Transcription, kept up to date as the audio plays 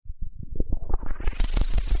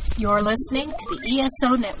You're listening to the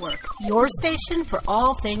ESO Network, your station for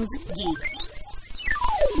all things geek.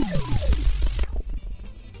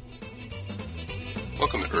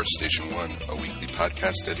 Welcome to Earth Station 1, a weekly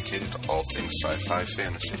podcast dedicated to all things sci-fi,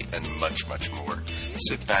 fantasy, and much, much more.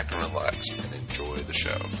 Sit back and relax and enjoy the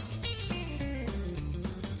show.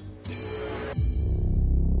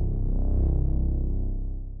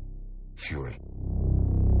 Fury.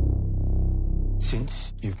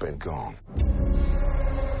 Since you've been gone,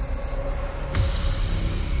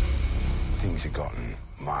 things have gotten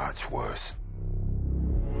much worse.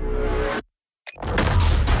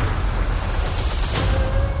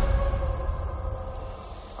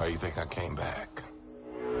 How you think I came back?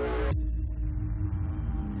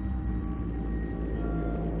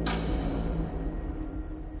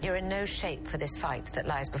 You're in no shape for this fight that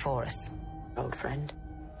lies before us, old friend.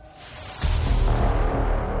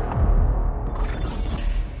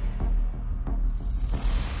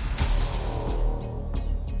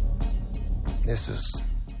 This is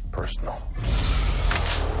personal.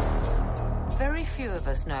 Very few of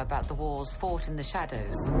us know about the wars fought in the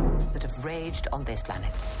shadows that have raged on this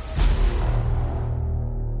planet.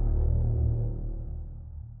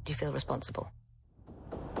 Do you feel responsible?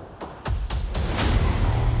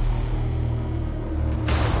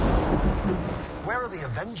 Where are the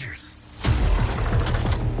Avengers?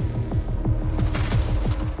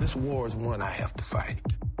 This war is one I have to fight.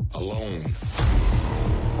 Alone.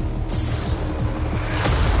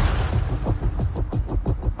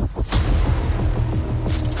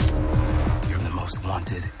 You're the most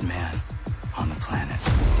wanted man on the planet.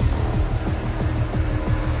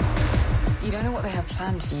 You don't know what they have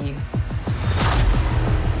planned for you.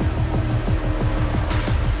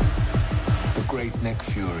 The great Nick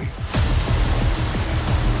Fury.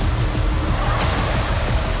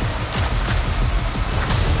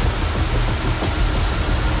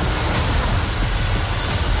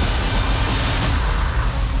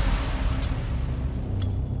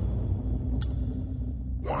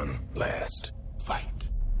 One last fight.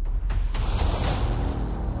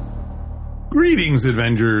 Greetings,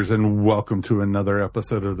 Avengers, and welcome to another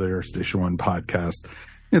episode of the Air Station 1 podcast.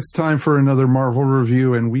 It's time for another Marvel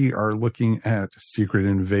review, and we are looking at Secret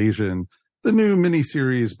Invasion, the new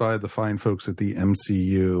miniseries by the fine folks at the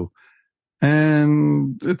MCU.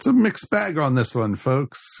 And it's a mixed bag on this one,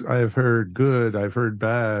 folks. I've heard good, I've heard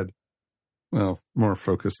bad. Well, more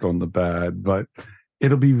focused on the bad, but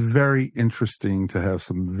it'll be very interesting to have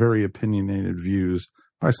some very opinionated views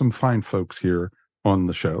by some fine folks here on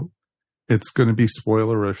the show. It's going to be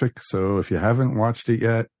spoilerific, so if you haven't watched it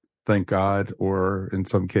yet, thank God, or in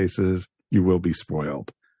some cases, you will be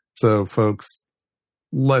spoiled. So, folks,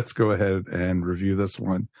 let's go ahead and review this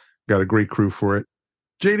one. Got a great crew for it.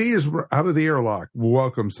 JD is out of the airlock.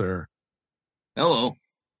 Welcome, sir. Hello.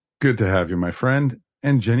 Good to have you, my friend.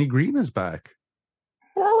 And Jenny Green is back.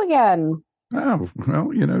 Hello again. Oh,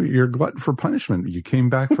 well, you know, you're a glutton for punishment. You came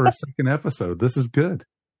back for a second episode. This is good.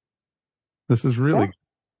 This is really good.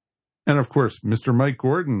 And, of course, Mr. Mike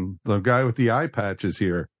Gordon, the guy with the eye patch, is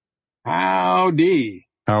here. Howdy.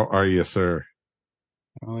 How are you, sir?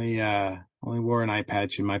 Only wore an eye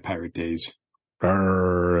patch in my pirate days.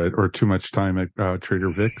 Or too much time at Trader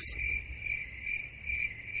Vic's?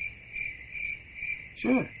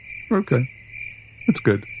 Sure. Okay. That's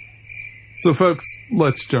good. So, folks,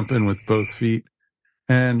 let's jump in with both feet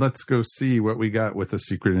and let's go see what we got with the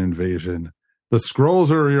Secret Invasion. The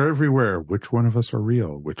scrolls are everywhere. Which one of us are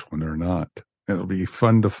real? Which one are not? It'll be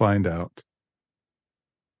fun to find out.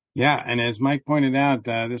 Yeah, and as Mike pointed out,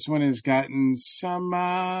 this one has gotten some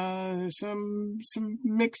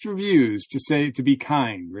mixed reviews, to be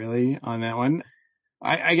kind, really, on that one.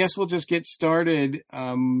 I guess we'll just get started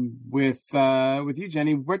with you,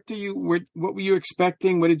 Jenny. What were you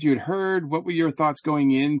expecting? What did you had heard? What were your thoughts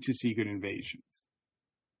going into Secret Invasion?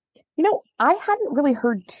 You know, I hadn't really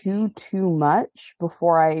heard too much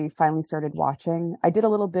before I finally started watching. I did a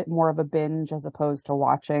little bit more of a binge as opposed to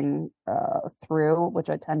watching through, which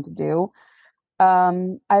I tend to do.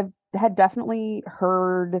 I've had definitely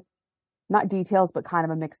heard, not details, but kind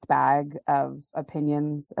of a mixed bag of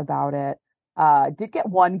opinions about it. Did get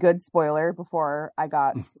one good spoiler before I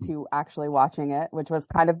got to actually watching it, which was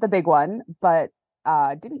kind of the big one, but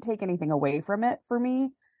didn't take anything away from it for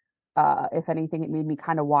me. If anything, it made me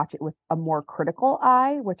kind of watch it with a more critical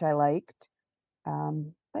eye, which I liked.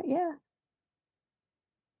 But yeah.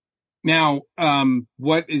 Now,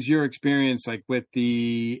 what is your experience like with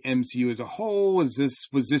the MCU as a whole? Was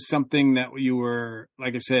this something that you were,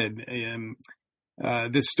 like I said,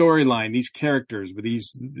 this storyline, these characters, were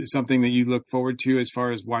these something that you look forward to as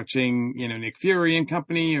far as watching, Nick Fury and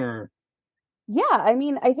company, or? Yeah, I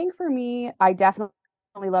mean, I think for me, I definitely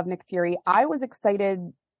love Nick Fury. I was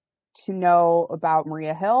excited to know about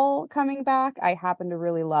Maria Hill coming back. I happen to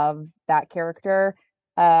really love that character.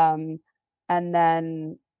 Um, and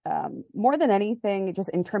then more than anything, just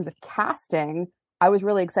in terms of casting, I was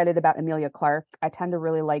really excited about Emilia Clarke. I tend to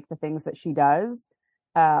really like the things that she does.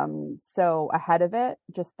 So ahead of it,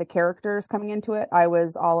 just the characters coming into it, I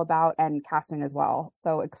was all about, and casting as well.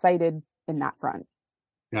 So excited in that front.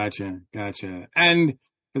 Gotcha. And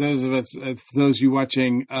for those of us, for those of you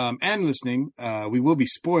watching and listening, we will be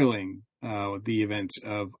spoiling the events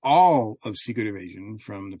of all of Secret Invasion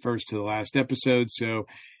from the first to the last episode. So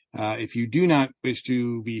if you do not wish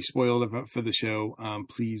to be spoiled for the show,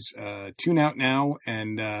 please tune out now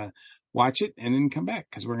and watch it and then come back,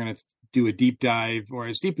 because we're going to do a deep dive, or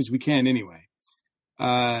as deep as we can anyway.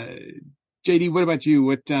 JD, what about you?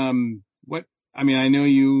 What? I mean, I know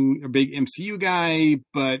you are a big MCU guy,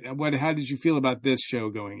 but how did you feel about this show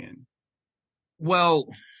going in? Well,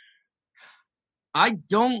 I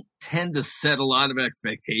don't tend to set a lot of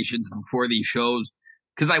expectations before these shows,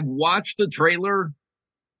 because I watched the trailer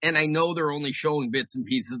and I know they're only showing bits and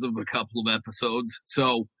pieces of a couple of episodes.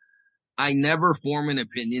 So I never form an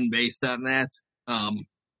opinion based on that.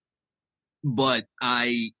 But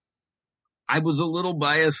I was a little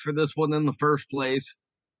biased for this one in the first place,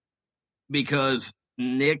 because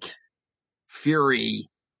Nick Fury,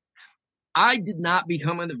 I did not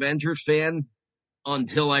become an Avengers fan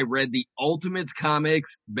until I read the Ultimates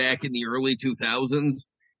comics back in the early 2000s.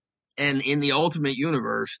 And in the Ultimate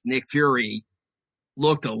Universe, Nick Fury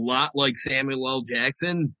looked a lot like Samuel L.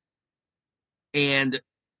 Jackson. And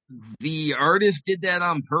the artist did that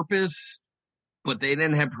on purpose, but they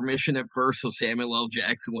didn't have permission at first. So Samuel L.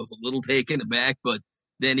 Jackson was a little taken aback, but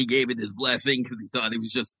then he gave it his blessing because he thought it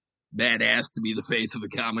was just badass to be the face of a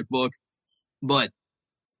comic book. But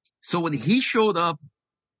so when he showed up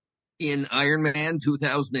in Iron Man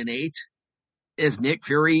 2008 as Nick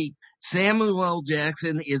Fury, Samuel L.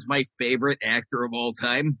 Jackson is my favorite actor of all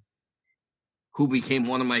time, who became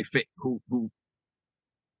one of my who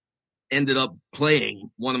ended up playing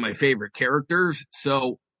one of my favorite characters.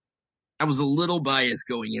 So I was a little biased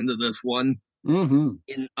going into this one. Mm-hmm.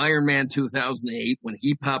 In Iron Man 2008, when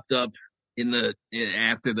he popped up in the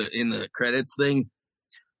credits thing,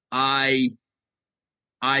 I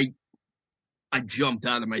jumped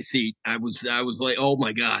out of my seat. I was like, oh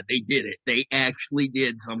my God, they did it. They actually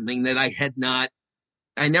did something that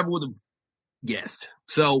I never would have guessed.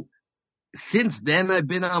 So since then, I've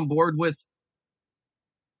been on board with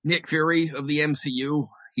Nick Fury of the MCU.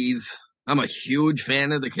 I'm a huge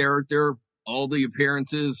fan of the character, all the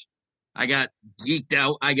appearances. I got geeked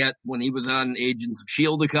out. When he was on Agents of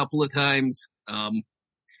S.H.I.E.L.D. a couple of times.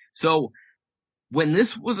 So when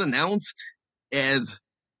this was announced as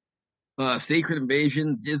Secret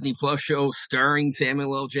Invasion Disney Plus show starring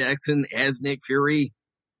Samuel L. Jackson as Nick Fury,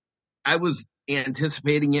 I was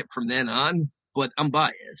anticipating it from then on, but I'm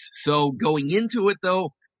biased. So going into it,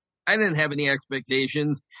 though, I didn't have any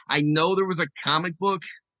expectations. I know there was a comic book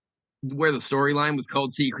where the storyline was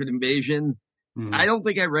called Secret Invasion. Mm-hmm. I don't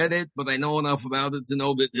think I read it, but I know enough about it to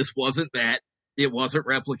know that this wasn't that. It wasn't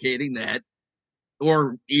replicating that,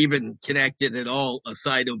 or even connected at all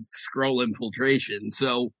aside of Skrull infiltration.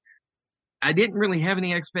 So I didn't really have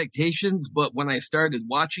any expectations, but when I started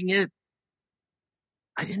watching it,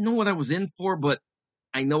 I didn't know what I was in for, but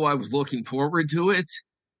I know I was looking forward to it.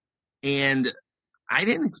 And I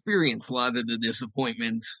didn't experience a lot of the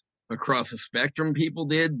disappointments across the spectrum people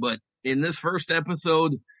did, but in this first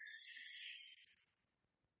episode,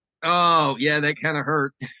 oh yeah, that kind of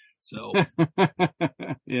hurt. So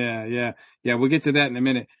yeah. We'll get to that in a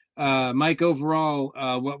minute. Mike, overall,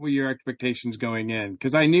 what were your expectations going in?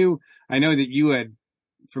 Because I know that you had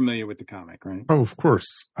familiar with the comic, right? Oh, of course.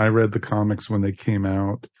 I read the comics when they came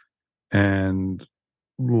out, and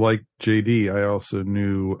like JD, I also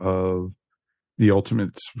knew of the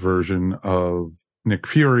Ultimates version of Nick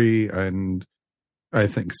Fury, and I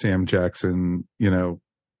think Sam Jackson,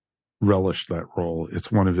 relished that role.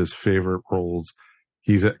 It's one of his favorite roles.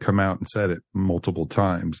 He's come out and said it multiple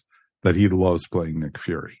times that he loves playing Nick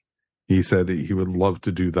Fury. He said he would love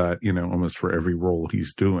to do that, almost for every role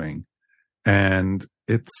he's doing. And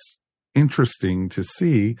it's interesting to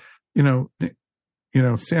see,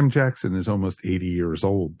 Sam Jackson is almost 80 years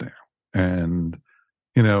old now. And,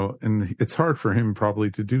 and it's hard for him probably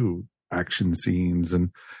to do action scenes and,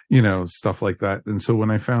 stuff like that. And so when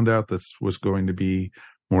I found out this was going to be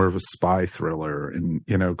more of a spy thriller and,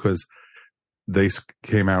 because they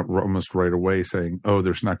came out almost right away saying, oh,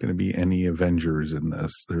 there's not going to be any Avengers in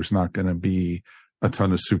this. There's not going to be a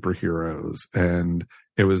ton of superheroes, and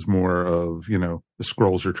it was more of, you know, the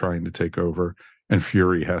Skrulls are trying to take over and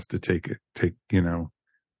Fury has to take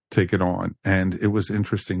it on. And it was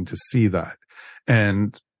interesting to see that.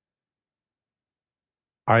 And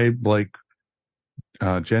I, like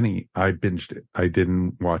Jenny, I binged it. I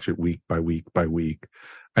didn't watch it week by week by week.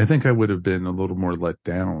 I think I would have been a little more let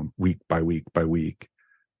down week by week by week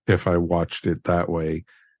if I watched it that way.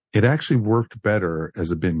 It actually worked better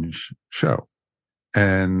as a binge show.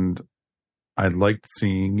 And I liked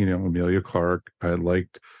seeing, you know, Emilia Clarke. I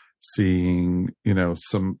liked seeing, you know,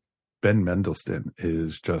 Ben Mendelsohn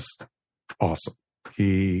is just awesome.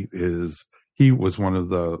 He was one of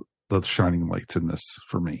the shining lights in this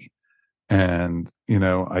for me. And, you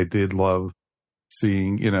know, I did love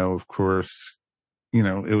seeing, you know, of course, you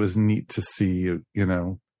know, it was neat to see, you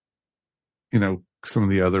know, some of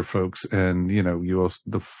the other folks. And, you know,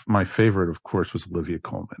 my favorite, of course, was Olivia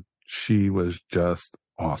Colman. She was just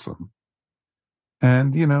awesome.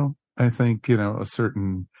 And, you know, I think, you know, a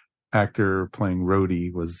certain actor playing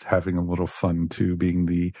Rhodey was having a little fun too, being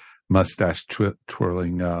the mustache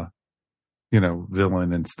twirling, you know,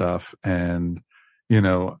 villain and stuff. And, you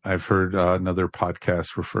know, I've heard another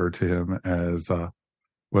podcast refer to him as,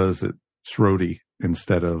 was it Rhodey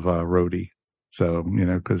instead of Rhodey? So, you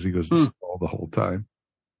know, because he goes to school the whole time.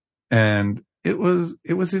 And it was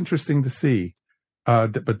interesting to see.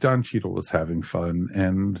 But Don Cheadle was having fun,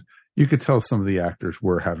 and you could tell some of the actors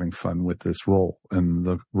were having fun with this role and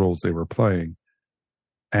the roles they were playing.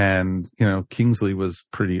 And, you know, Kingsley was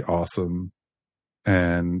pretty awesome.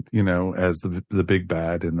 And, you know, as the big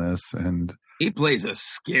bad in this, and he plays a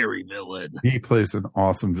scary villain. He plays an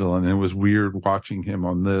awesome villain. And it was weird watching him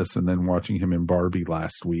on this and then watching him in Barbie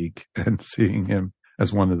last week and seeing him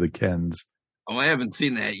as one of the Kens. Oh, I haven't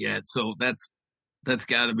seen that yet. So that's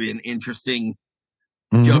got to be an interesting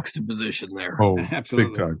juxtaposition there. Oh,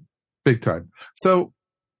 absolutely. Big time. So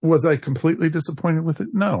was I completely disappointed with it?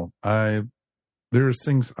 No, there's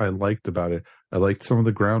things I liked about it. I liked some of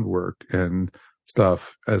the groundwork and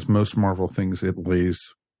stuff. As most Marvel things, it lays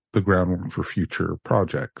the groundwork for future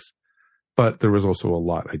projects. But there was also a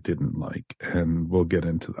lot I didn't like, and we'll get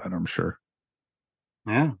into that, I'm sure.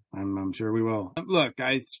 Yeah, I'm sure we will. Look,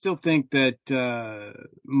 I still think that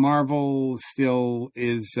Marvel still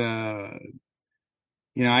is,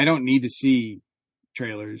 you know, I don't need to see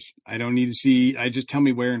trailers. I don't need to see, just tell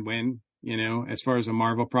me where and when, you know, as far as a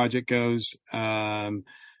Marvel project goes. You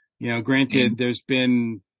know, granted, there's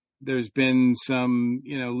been some,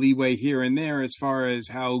 you know, leeway here and there as far as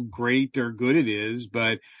how great or good it is,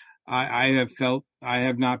 but I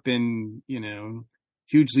have not been, you know,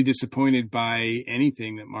 hugely disappointed by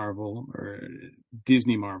anything that Marvel or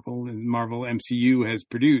Disney Marvel and Marvel MCU has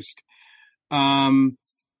produced.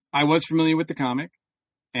 I was familiar with the comic,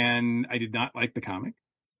 and I did not like the comic.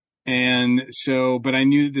 And so, but I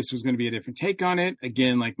knew this was going to be a different take on it.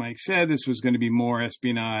 Again, like Mike said, this was going to be more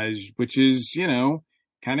espionage, which is, you know,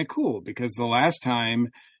 kind of cool, because the last time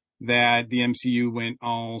that the MCU went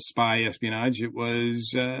all spy espionage, it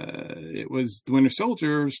was the Winter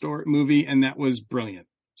Soldier movie, and that was brilliant.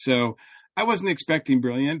 So I wasn't expecting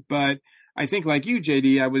brilliant, but I think like you,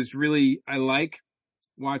 JD, I like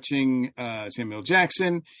watching Samuel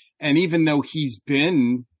Jackson. And even though he's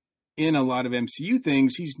been in a lot of MCU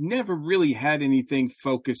things, he's never really had anything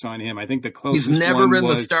focus on him. I think the closest he's never been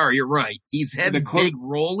the star. You're right. He's had a big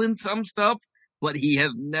role in some stuff, but he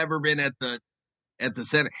has never been at the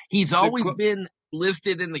center. He's always been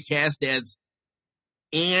listed in the cast as,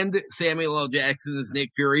 and Samuel L. Jackson as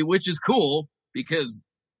Nick Fury, which is cool because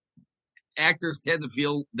actors tend to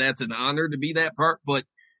feel that's an honor to be that part. But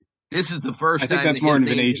this is the first time. I think that's more of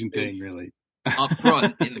an Asian thing, really. Up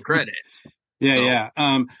front in the credits. Yeah.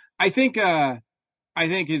 I think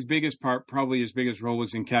his biggest part, probably his biggest role,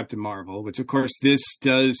 was in Captain Marvel, which of course this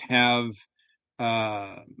does have.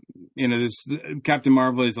 You know, this Captain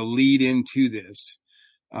Marvel is a lead into this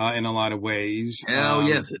in a lot of ways. Hell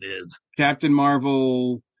yes, it is. Captain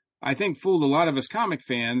Marvel, I think, fooled a lot of us comic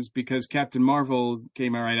fans, because Captain Marvel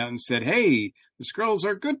came right out and said, "Hey, the Skrulls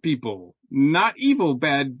are good people, not evil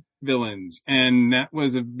bad villains," and that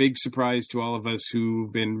was a big surprise to all of us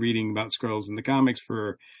who've been reading about Skrulls in the comics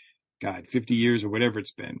for 50 years or whatever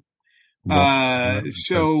it's been.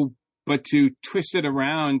 But to twist it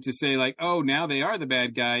around to say like, oh, now they are the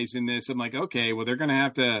bad guys in this, I'm like, okay, well, they're going to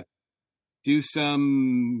have to do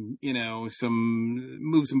some, you know,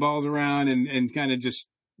 move some balls around and kind of just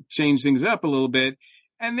change things up a little bit.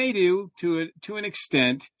 And they do to an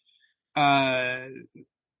extent. As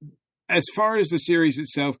far as the series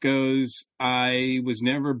itself goes, I was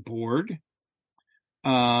never bored.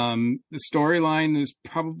 The storyline is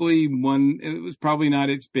probably it was probably not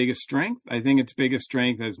its biggest strength. I think its biggest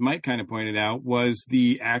strength, as Mike kind of pointed out, was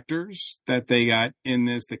the actors that they got in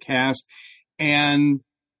this, the cast, and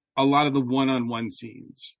a lot of the one-on-one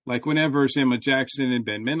scenes. Like whenever Samuel Jackson and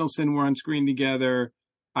Ben Mendelsohn were on screen together,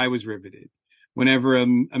 I was riveted. Whenever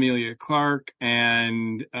Emilia Clarke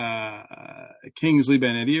and Kingsley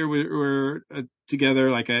Ben-Adir were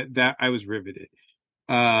together, I was riveted.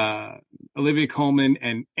 Olivia Colman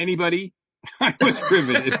and anybody, I was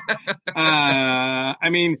riveted. I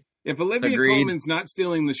mean, if Olivia Colman's not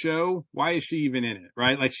stealing the show, why is she even in it,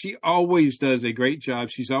 right? Like, she always does a great job.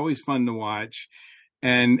 She's always fun to watch.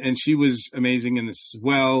 And she was amazing in this as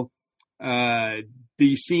well.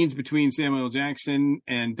 The scenes between Samuel Jackson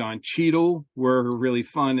and Don Cheadle were really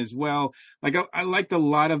fun as well. Like, I liked a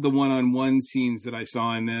lot of the one-on-one scenes that I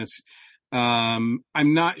saw in this. I'm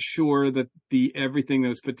not sure that everything that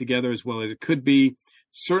was put together as well as it could be.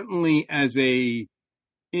 Certainly as a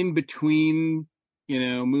in-between,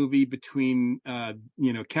 movie between,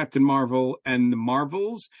 Captain Marvel and the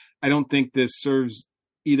Marvels, I don't think this serves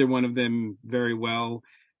either one of them very well.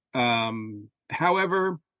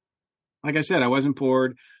 However, like I said, I wasn't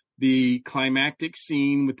bored. The climactic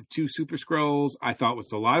scene with the two Super Skrulls, I thought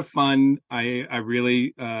was a lot of fun. I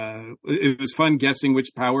really, it was fun guessing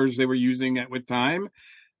which powers they were using at what time.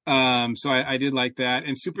 So I did like that.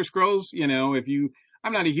 And Super Skrulls,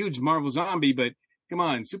 I'm not a huge Marvel zombie, but come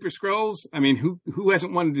on, Super Skrulls. I mean, who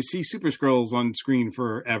hasn't wanted to see Super Skrulls on screen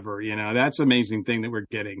forever? That's an amazing thing that we're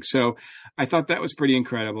getting. So I thought that was pretty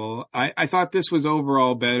incredible. I thought this was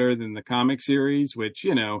overall better than the comic series, which,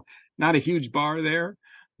 not a huge bar there.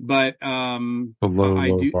 But a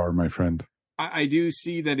low bar, my friend. I do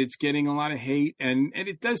see that it's getting a lot of hate, and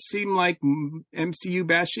it does seem like MCU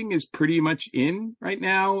bashing is pretty much in right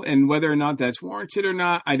now. And whether or not that's warranted or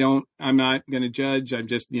not, I'm not going to judge. I'm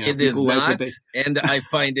just, it is not, and I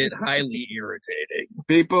find it highly irritating.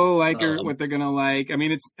 People like what they're going to like.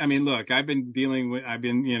 Look, I've been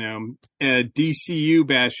DCU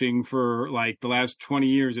bashing for like the last 20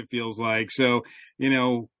 years, it feels like. So,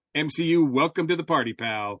 MCU, welcome to the party,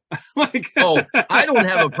 pal. I don't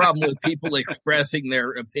have a problem with people expressing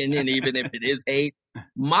their opinion, even if it is hate.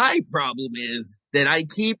 My problem is that I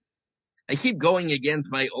keep going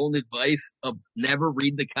against my own advice of never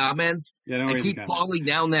read the comments. I keep falling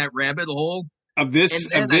down that rabbit hole of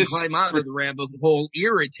this, and then I climb out of the rabbit hole,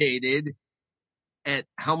 irritated at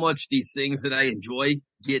how much these things that I enjoy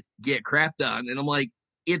get crapped on, and I'm like,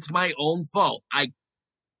 it's my own fault. I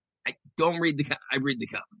read the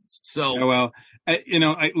comments. So,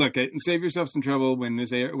 save yourself some trouble when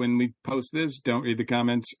we post this. Don't read the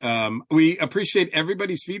comments. We appreciate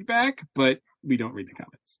everybody's feedback, but we don't read the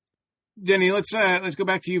comments. Jenny, let's go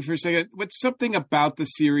back to you for a second. What's something about the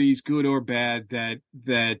series, good or bad, that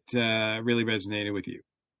really resonated with you?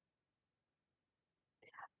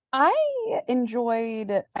 I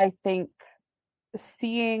enjoyed, I think,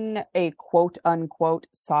 seeing a quote unquote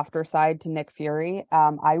softer side to Nick Fury.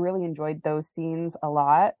 I really enjoyed those scenes a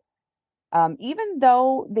lot. Even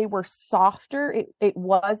though they were softer, it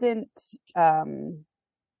wasn't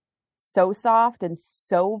so soft and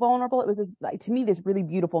so vulnerable. It was to me this really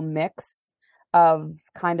beautiful mix of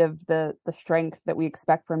kind of the strength that we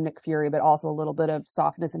expect from Nick Fury, but also a little bit of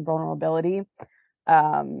softness and vulnerability.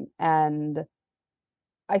 And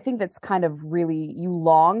I think that's kind of really, you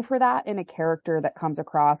long for that in a character that comes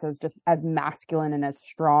across as just as masculine and as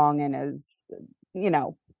strong and as,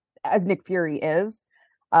 as Nick Fury is.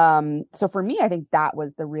 So for me, I think that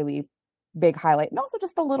was the really big highlight. And also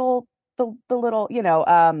just the little,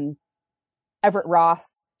 Everett Ross,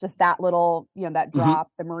 just that little, that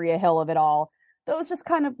drop, the Maria Hill of it all. Those just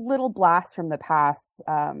kind of little blasts from the past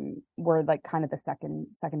were like kind of the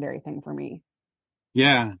secondary thing for me.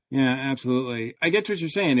 Yeah, absolutely. I get what you're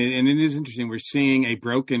saying, and it is interesting. We're seeing a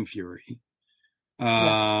broken Fury,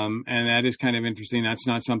 and that is kind of interesting. That's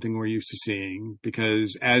not something we're used to seeing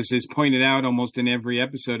because, as is pointed out almost in every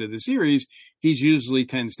episode of the series, he's usually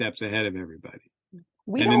 10 steps ahead of everybody.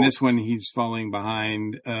 In this one, he's falling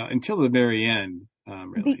behind until the very end.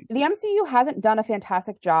 Really, the MCU hasn't done a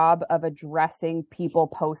fantastic job of addressing people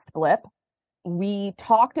post-blip. We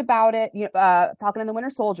talked about it, Falcon and the Winter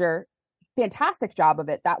Soldier. Fantastic job of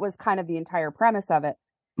it. That was kind of the entire premise of it.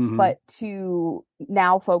 Mm-hmm. But to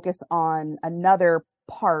now focus on another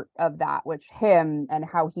part of that, which him and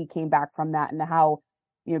how he came back from that, and how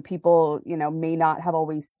people may not have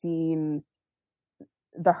always seen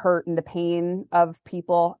the hurt and the pain of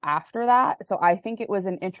people after that. So I think it was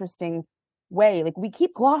an interesting way. Like, we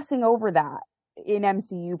keep glossing over that in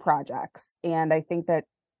MCU projects, and I think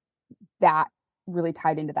that really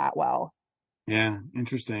tied into that well. Yeah,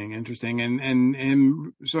 interesting, and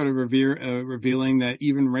him sort of revealing that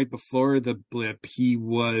even right before the blip, he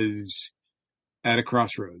was at a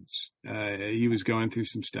crossroads. He was going through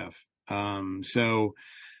some stuff. Yeah,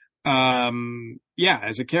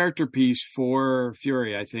 as a character piece for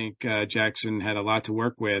Fury, I think Jackson had a lot to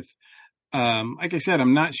work with. Like I said,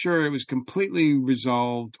 I'm not sure it was completely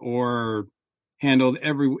resolved or handled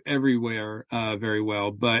everywhere very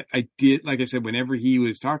well, but I did, like I said, whenever he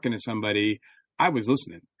was talking to somebody, I was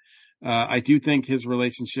listening. I do think his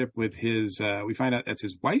relationship with his, we find out that's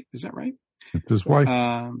his wife. Is that right? It's his wife.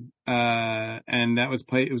 And that was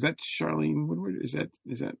was that Charlene Woodward? Is that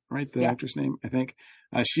right? The actress name, I think.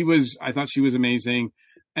 I thought she was amazing.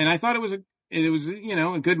 And I thought it was a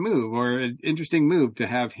good move or an interesting move to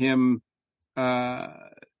have him,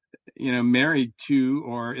 married to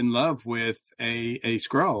or in love with a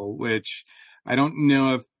Skrull, which I don't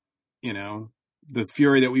know if, the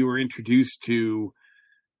Fury that we were introduced to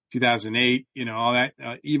 2008, all that,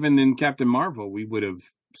 even in Captain Marvel, we would have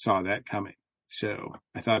saw that coming. So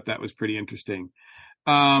I thought that was pretty interesting.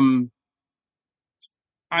 You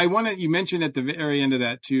mentioned at the very end of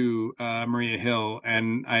that too, Maria Hill,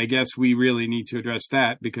 and I guess we really need to address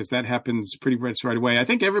that because that happens pretty much right away. I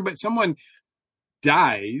think someone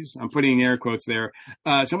dies. I'm putting air quotes there.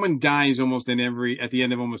 Someone dies at the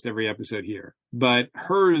end of almost every episode here, but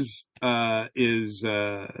hers is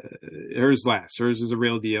last. Hers is a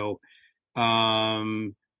real deal.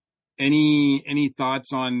 Any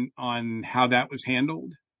thoughts on how that was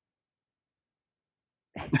handled?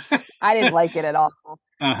 I didn't like it at all.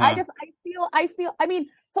 Uh-huh. I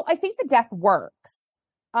think the death works.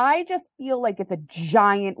 I just feel like it's a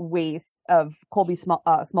giant waste of Colby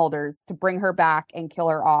Smulders to bring her back and kill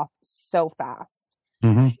her off so fast.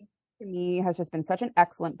 Mm-hmm. She, to me, has just been such an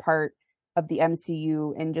excellent part of the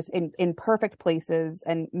MCU and just in perfect places.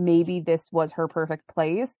 And maybe this was her perfect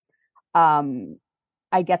place.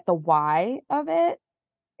 I get the why of it.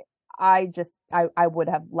 I would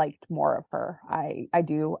have liked more of her. I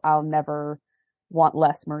do. I'll never want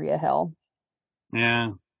less Maria Hill.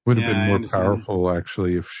 Yeah. Would have been more powerful,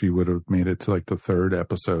 actually, if she would have made it to like the third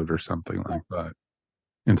episode or something like that,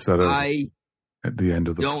 instead of at the end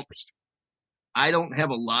of the first. I don't have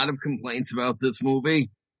a lot of complaints about this movie,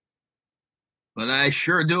 but I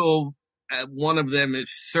sure do. One of them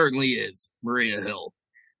certainly is Maria Hill.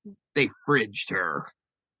 They fridged her.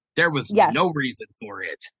 There was no reason for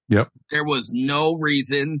it. Yep. There was no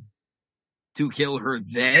reason to kill her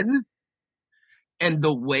then. And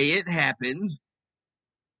the way it happened,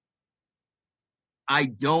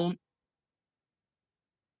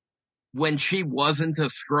 when she wasn't a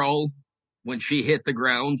Skrull, when she hit the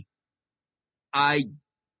ground, I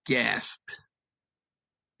gasped.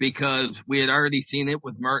 Because we had already seen it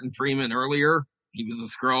with Martin Freeman earlier. He was a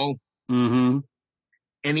Skrull. Mm-hmm.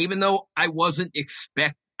 And even though I wasn't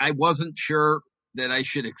sure that I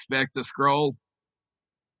should expect a Skrull,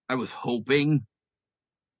 I was hoping.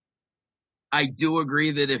 I do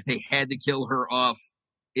agree that if they had to kill her off,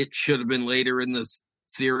 it should have been later in this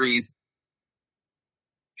series.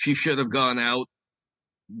 She should have gone out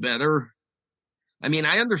better. I mean,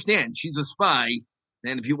 I understand she's a spy,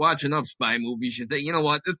 and if you watch enough spy movies, you think, you know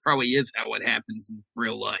what, this probably is how it happens in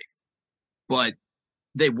real life. But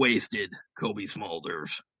they wasted Colby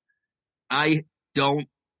Smulders. Like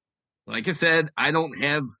I said, I don't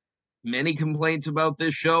have many complaints about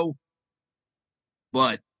this show,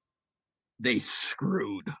 but they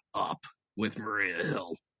screwed up with Maria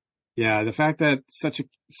Hill. Yeah, the fact that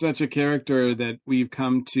such a character that we've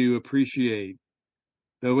come to appreciate,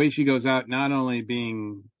 the way she goes out, not only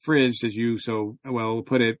being fridged, as you so well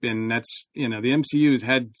put it, and that's, the MCU has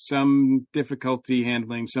had some difficulty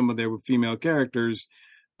handling some of their female characters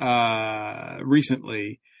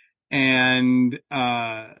recently. And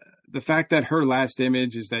the fact that her last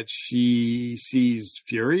image is that she sees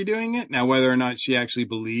Fury doing it. Now, whether or not she actually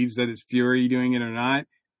believes that it's Fury doing it or not,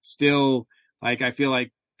 still, I feel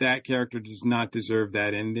like that character does not deserve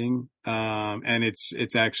that ending. And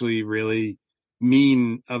it's actually really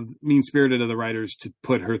mean-spirited of the writers to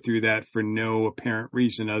put her through that for no apparent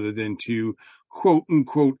reason other than to, quote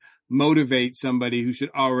unquote, motivate somebody who should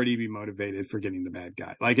already be motivated for getting the bad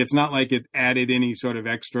guy. It's not like it added any sort of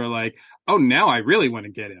extra, oh, now I really want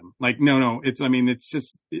to get him. No, it's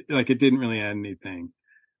just it didn't really add anything.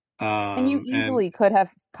 And you easily could have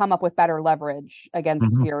come up with better leverage against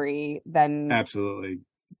Fury than absolutely.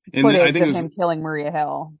 Footage I think of him killing Maria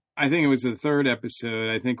Hill. I think it was the third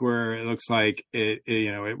episode, I think, where it looks like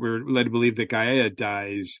we're led to believe that Gaia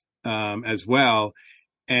dies as well.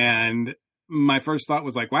 And my first thought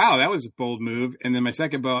was wow, that was a bold move. And then my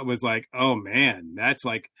second thought was oh man, that's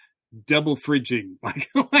double fridging, like,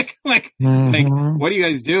 Mhm. what are you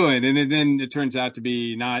guys doing? And then it turns out to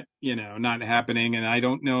be not happening. And I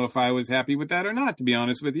don't know if I was happy with that or not, to be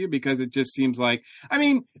honest with you, because it just seems like, I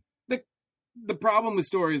mean, the problem with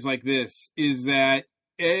stories like this is that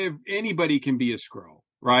anybody can be a Skrull,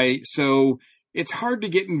 right? So it's hard to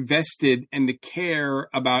get invested and to care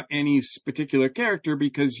about any particular character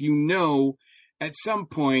because at some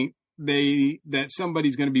point that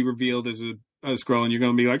somebody's going to be revealed as a Skrull and you're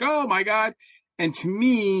going to be like, oh my God. And to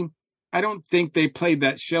me, I don't think they played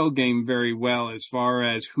that shell game very well as far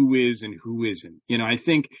as who is and who isn't. I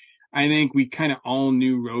think we kind of all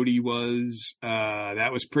knew Rhodey was,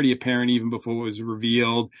 that was pretty apparent even before it was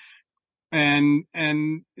revealed. And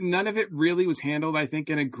none of it really was handled, I think,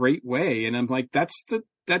 in a great way. And I'm like, that's the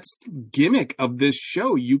gimmick of this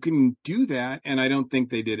show. You can do that. And I don't think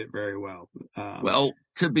they did it very well. Well,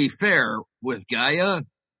 to be fair with Gaia,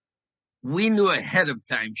 we knew ahead of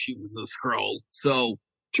time she was a Skrull. So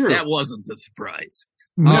true. That wasn't a surprise.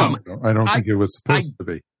 No, I don't think it was supposed to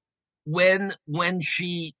be. When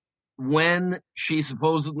she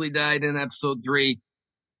supposedly died in episode 3,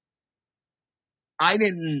 I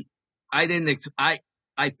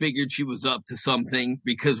figured she was up to something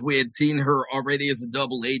because we had seen her already as a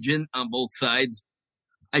double agent on both sides.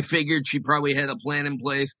 I figured she probably had a plan in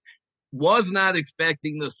place. Was not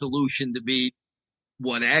expecting the solution to be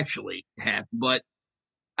what actually happened, but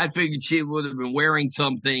I figured she would have been wearing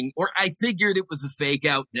something, or I figured it was a fake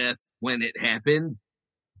out death when it happened,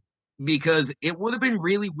 because it would have been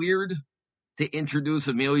really weird to introduce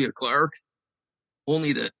Emilia Clarke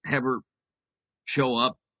only to have her show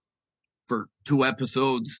up for 2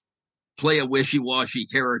 episodes, play a wishy-washy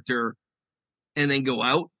character, and then go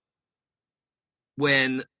out.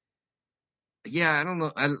 When, yeah, I don't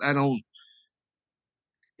know. I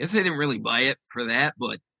guess I didn't really buy it for that,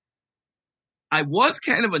 but I was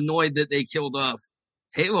kind of annoyed that they killed off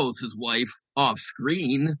Talos' wife off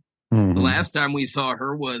screen. Mm-hmm. The last time we saw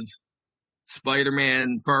her was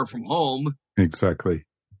Spider-Man Far From Home. Exactly.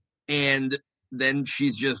 And then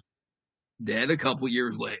she's just dead a couple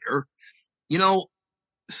years later.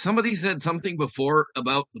 Somebody said something before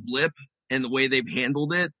about the blip and the way they've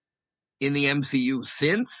handled it in the MCU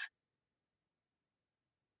since.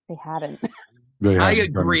 They hadn't. I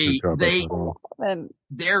agree.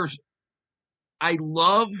 I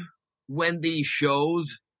love when these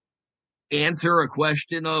shows answer a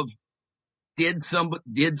question of, did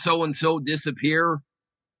so-and-so disappear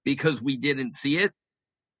because we didn't see it?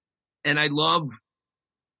 And I love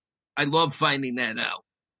finding that out.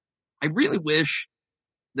 I really wish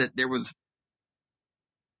that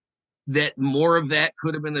that more of that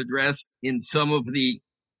could have been addressed in some of the,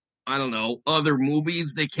 I don't know, other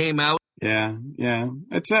movies that came out. Yeah.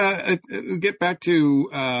 Let's get back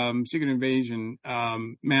to Secret Invasion.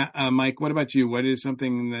 Mike, what about you? What is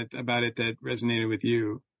something about it that resonated with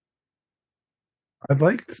you? I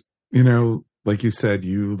liked, like you said,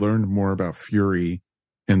 you learned more about Fury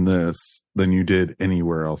in this than you did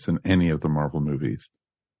anywhere else in any of the Marvel movies.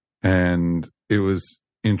 And it was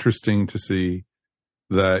interesting to see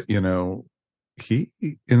that, he,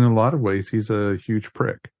 in a lot of ways, he's a huge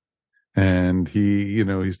prick. And he,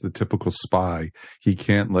 he's the typical spy. He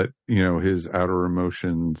can't let, his outer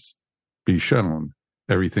emotions be shown.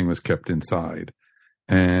 Everything was kept inside.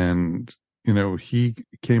 And, he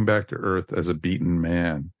came back to Earth as a beaten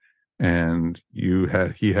man. And he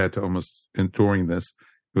had to almost, during this,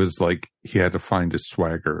 it was like he had to find his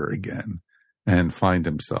swagger again and find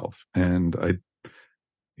himself. And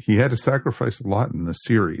he had to sacrifice a lot in the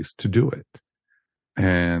series to do it.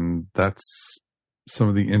 And that's some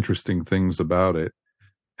of the interesting things about it.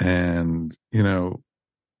 And,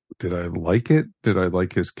 did I like it? Did I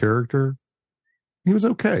like his character? He was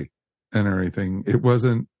okay and everything. It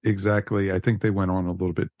wasn't exactly, I think they went on a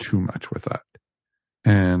little bit too much with that.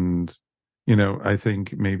 And, I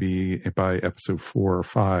think maybe by episode 4 or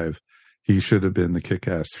 5, he should have been the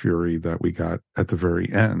kick-ass Fury that we got at the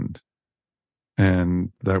very end.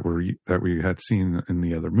 And that we had seen in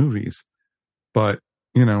the other movies. But,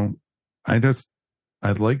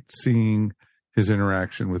 I liked seeing his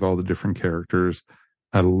interaction with all the different characters.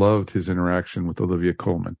 I loved his interaction with Olivia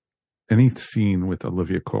Colman. Any scene with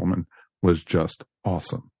Olivia Colman was just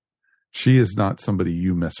awesome. She is not somebody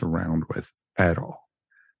you mess around with at all.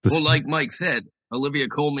 Well, like Mike said, Olivia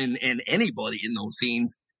Colman and anybody in those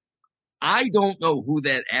scenes, I don't know who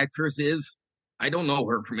that actress is. I don't know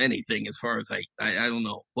her from anything as far as I don't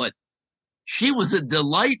know. But she was a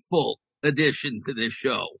delightful addition to this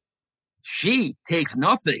show. She takes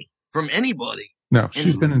nothing from anybody. No,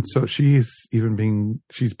 she's been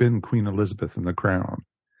Queen Elizabeth in The Crown.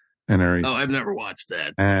 and everything. Oh, I've never watched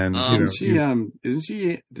that. And doesn't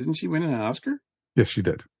she win an Oscar? Yes, she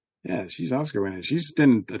did. Yeah, she's Oscar winner. She's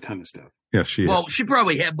done a ton of stuff. Yes, she. Well, she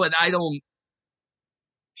probably had, but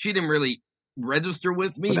she didn't really register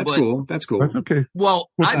with me. But cool. That's cool. That's okay. Well,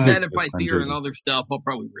 I bet if I see her in other stuff, I'll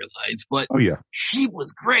probably realize. But she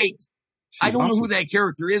was great. I don't know who that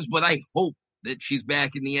character is, but I hope that she's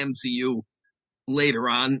back in the MCU later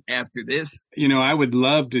on after this. I would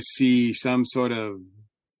love to see some sort of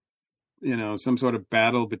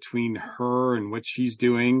battle between her and what she's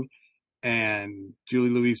doing and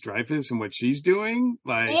Julie Louis-Dreyfus and what she's doing.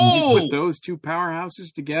 Like, you put those two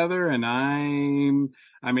powerhouses together, and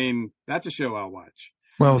that's a show I'll watch.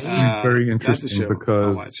 Well, it's very interesting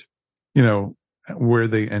because, where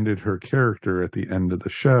they ended her character at the end of the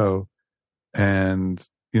show, and,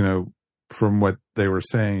 from what they were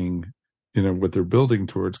saying, what they're building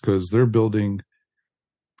towards, because they're building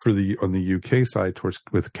on the UK side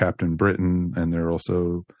with Captain Britain, and they're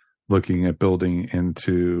also looking at building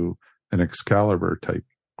into an Excalibur type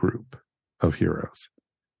group of heroes.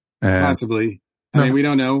 And possibly. We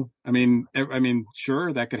don't know.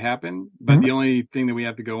 Sure, that could happen. But the only thing that we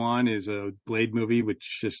have to go on is a Blade movie,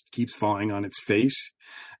 which just keeps falling on its face.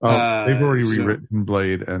 They've already rewritten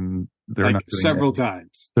Blade, and they're not doing several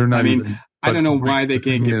times. They're not. I don't know why they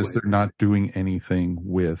can't get Blade. They're not doing anything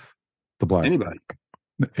with the Black anybody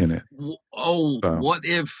in it. What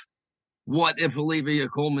if Olivia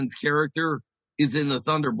Colman's character is in the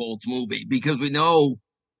Thunderbolts movie? Because we know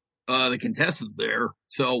the contestant's there.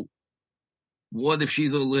 So what if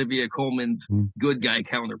she's Olivia Colman's good guy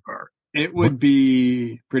counterpart? It would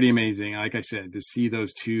be pretty amazing, like I said, to see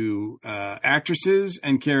those two actresses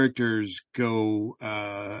and characters go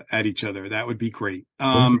at each other. That would be great.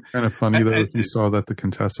 Kind of funny, though, if you saw that the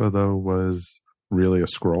Contessa, though, was really a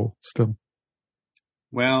Skrull still.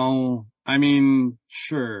 Well,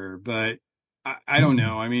 sure, but I don't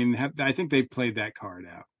know. I think they played that card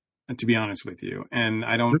out, to be honest with you. And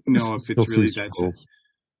I don't know if it's really that sad.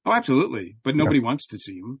 Oh, absolutely. But nobody wants to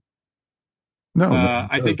see him. No.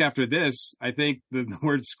 I think after this, the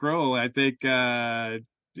word Skrull,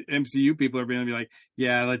 MCU people are going to be like,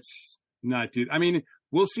 yeah, let's not do.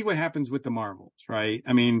 We'll see what happens with the Marvels, right?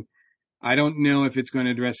 I don't know if it's going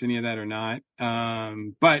to address any of that or not.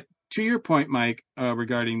 But to your point, Mike,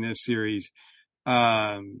 regarding this series,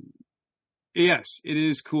 yes, it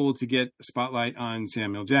is cool to get a spotlight on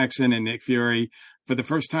Samuel Jackson and Nick Fury. For the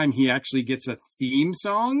first time, he actually gets a theme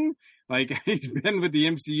song. Like, he's been with the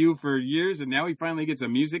MCU for years, and now he finally gets a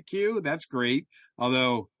music cue. That's great.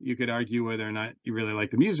 Although you could argue whether or not you really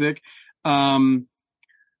like the music. I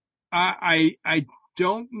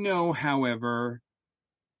don't know, however,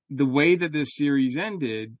 the way that this series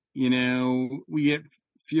ended, we get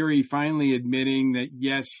Fury finally admitting that,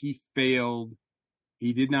 yes, he failed.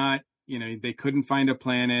 He did not, they couldn't find a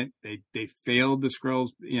planet. They failed the Skrulls,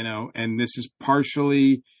 and this is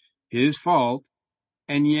partially his fault.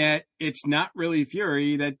 And yet it's not really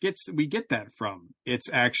Fury we get that from. It's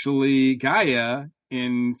actually Gaia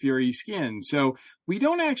in Fury's skin. So we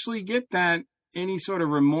don't actually get that any sort of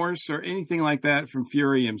remorse or anything like that from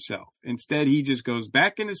Fury himself. Instead, he just goes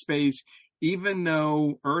back into space, even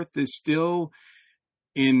though Earth is still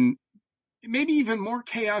in maybe even more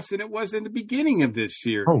chaos than it was in the beginning of this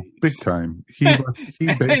series. Oh, big time.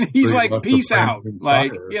 And he's like, peace out.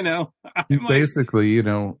 Like, he basically,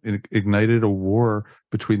 ignited a war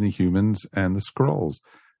between the humans and the Skrulls.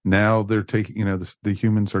 Now they're taking, the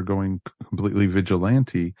humans are going completely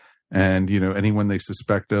vigilante, and, anyone they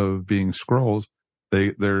suspect of being Skrulls,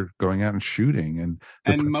 they're going out and shooting.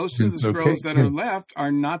 And most of the Skrulls that are left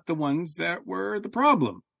are not the ones that were the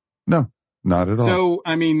problem. No. Not at all. So,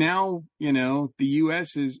 now, the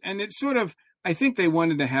U.S. is, and it's sort of, I think they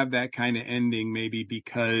wanted to have that kind of ending maybe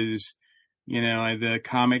because, the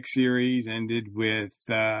comic series ended with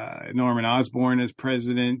Norman Osborn as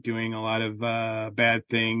president doing a lot of bad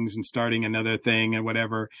things and starting another thing and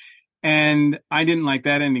whatever. And I didn't like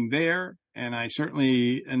that ending there. And I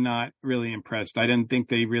certainly am not really impressed. I didn't think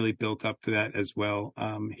they really built up to that as well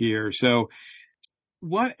here. So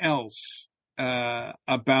what else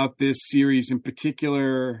about this series in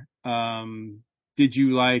particular did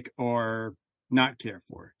you like or not care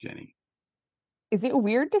for, Jenny? Is it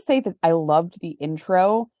weird to say that I loved the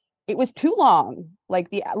intro? It was too long.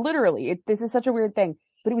 Like this is such a weird thing,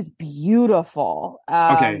 but it was beautiful.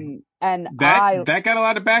 Okay. And that got a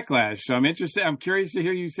lot of backlash. So I'm interested. I'm curious to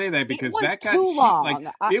hear you say that because that got too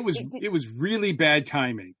long. It was really bad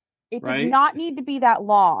timing. It did not need to be that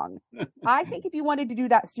long. I think if you wanted to do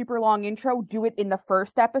that super long intro, do it in the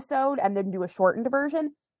first episode and then do a shortened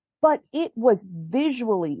version. but it was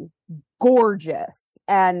visually gorgeous.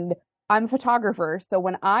 And I'm a photographer, so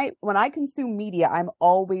when I consume media, I'm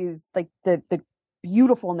always like the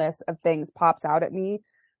beautifulness of things pops out at me.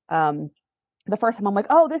 The first time I'm like,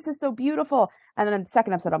 oh, this is so beautiful. And then in the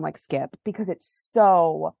second episode, I'm like, skip, because it's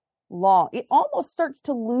so long. It almost starts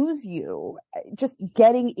to lose you just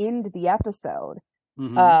getting into the episode.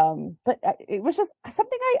 But it was just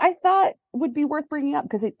something I thought would be worth bringing up,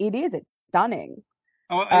 because it's stunning.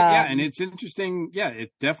 Oh, yeah, and it's interesting. Yeah,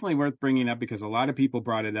 it's definitely worth bringing up, because a lot of people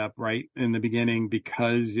brought it up right in the beginning,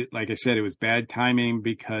 because, like I said, it was bad timing,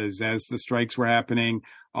 because as the strikes were happening,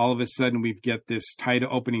 all of a sudden we get this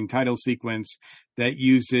opening title sequence that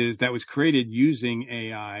was created using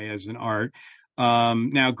AI as an art.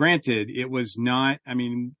 Now, granted, it was not, I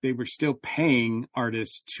mean, they were still paying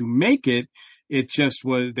artists to make it. It just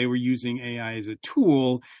was, they were using AI as a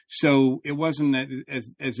tool. So it wasn't that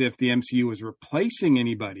as if the MCU was replacing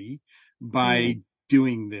anybody by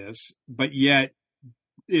doing this, but yet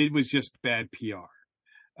it was just bad PR.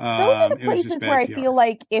 Those are the places where I feel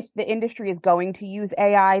like if the industry is going to use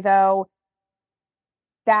AI, though,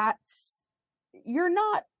 like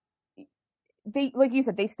you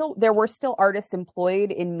said, there were still artists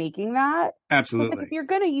employed in making that. Absolutely. Like, if you're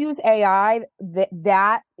going to use AI,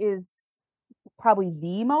 that is probably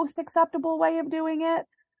the most acceptable way of doing it.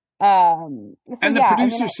 And the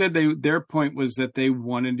producers said their point was that they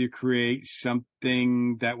wanted to create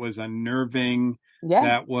something that was unnerving,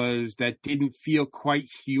 that didn't feel quite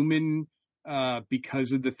human,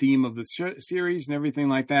 because of the theme of the series and everything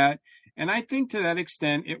like that. And I think to that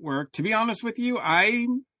extent it worked. To be honest with you, I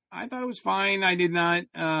thought it was fine. I did not,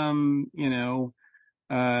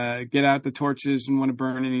 get out the torches and want to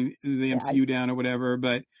burn the MCU down or whatever.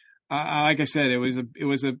 But like I said, it was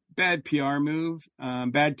a bad PR move,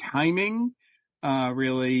 bad timing,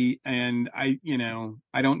 really. And I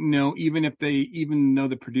don't know, even though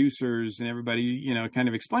the producers and everybody, kind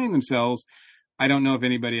of explained themselves, I don't know if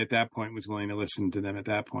anybody at that point was willing to listen to them at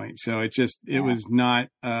that point. So it was not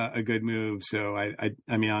a good move. So I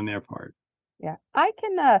mean, on their part. Yeah, I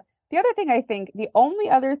can. The other thing, I think, the only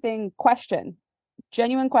other thing,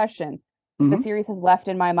 genuine question, the series has left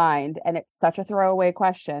in my mind, and it's such a throwaway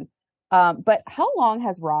question. But how long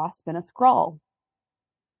has Ross been a Skrull?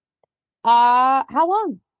 How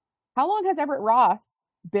long? How long has Everett Ross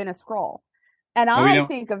been a Skrull? And I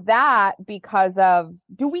think of that because of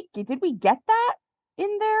did we get that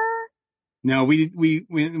in there? No,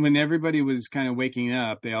 when everybody was kind of waking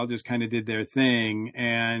up, they all just kind of did their thing.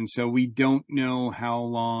 And so we don't know how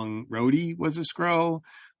long Rhodey was a Skrull.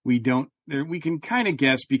 We can kind of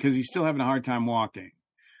guess because he's still having a hard time walking.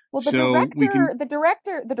 Well, the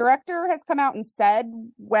director has come out and said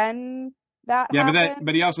when that happened.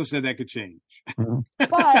 But he also said that could change.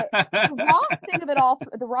 But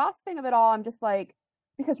the Ross thing of it all, I'm just like,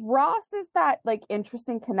 because Ross is that like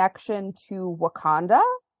interesting connection to Wakanda.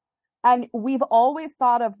 And we've always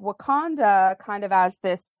thought of Wakanda kind of as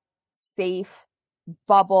this safe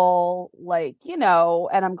bubble, like, and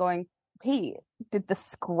I'm going, hey, did the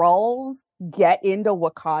Skrulls get into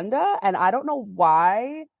Wakanda? And I don't know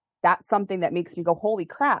why that's something that makes me go, holy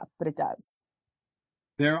crap, but it does.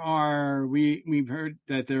 We've heard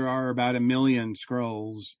that there are about 1 million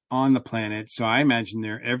Skrulls on the planet, so I imagine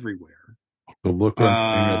they're everywhere. The look on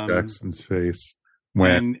Samuel Jackson's face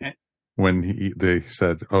when they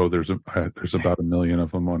said, "Oh, there's about 1 million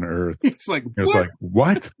of them on Earth." It's like, it was like,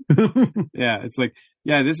 what? Yeah, it's like,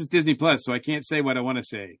 yeah, this is Disney Plus, so I can't say what I want to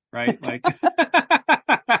say, right? Like,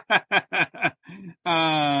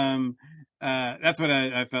 that's what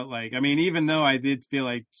I felt like. I mean, even though I did feel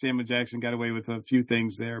like Samuel Jackson got away with a few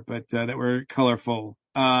things there, but that were colorful.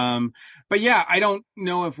 But yeah, I don't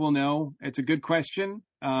know if we'll know. It's a good question.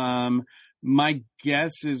 My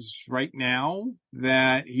guess is right now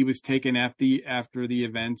that he was taken after the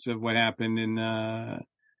events of what happened in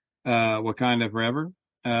Wakanda Forever.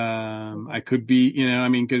 I could be,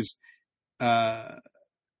 because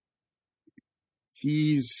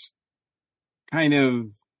he's kind of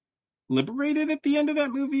liberated at the end of that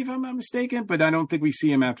movie, if I'm not mistaken, but I don't think we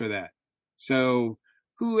see him after that. So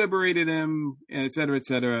who liberated him, et cetera, et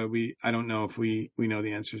cetera. I don't know if we know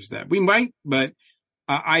the answers to that. We might, but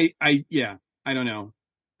I don't know.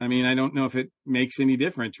 I mean, I don't know if it makes any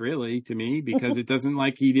difference really to me, because it doesn't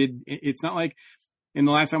like he did. It's not like in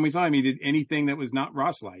the last time we saw him, he did anything that was not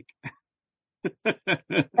Ross-like.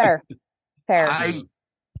 Fair. I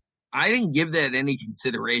didn't give that any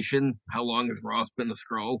consideration. How long has Ross been a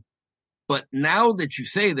Skrull? But now that you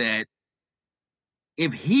say that,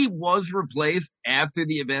 if he was replaced after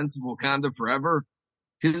the events of Wakanda Forever,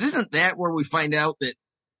 because isn't that where we find out that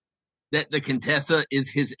that the Contessa is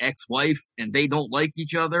his ex-wife and they don't like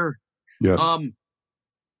each other. Yes.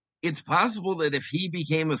 It's possible that if he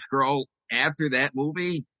became a Skrull after that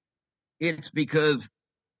movie, it's because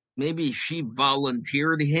maybe she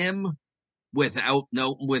volunteered him without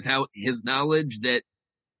his knowledge that,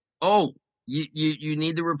 oh, you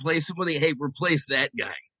need to replace somebody. Hey, replace that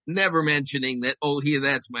guy. Never mentioning that,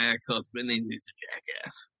 that's my ex-husband and he's a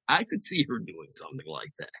jackass. I could see her doing something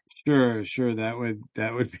like that. Sure. That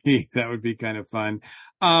would be kind of fun.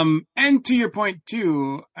 And to your point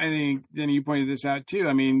too, I think, Jenny, you pointed this out too.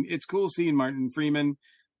 I mean, it's cool seeing Martin Freeman,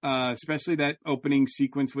 especially that opening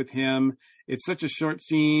sequence with him. It's such a short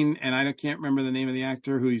scene, and I can't remember the name of the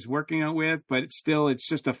actor who he's working out with, but it's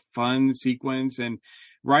just a fun sequence. And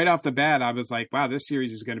right off the bat, I was like, wow, this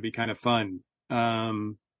series is going to be kind of fun.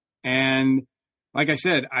 And like I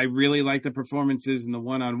said, I really like the performances and the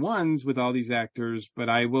one-on-ones with all these actors, but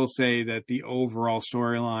I will say that the overall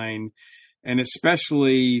storyline, and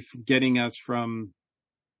especially getting us from,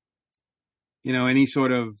 any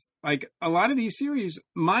sort of, like, a lot of these series,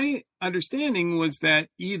 my understanding was that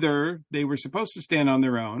either they were supposed to stand on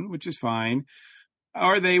their own, which is fine,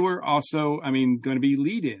 or they were also, going to be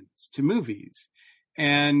lead-ins to movies.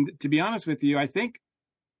 And to be honest with you, I think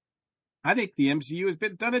the MCU has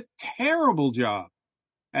done a terrible job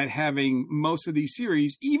at having most of these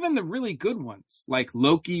series, even the really good ones, like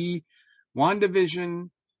Loki,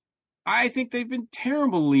 WandaVision. I think they've been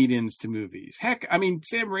terrible lead-ins to movies. Heck,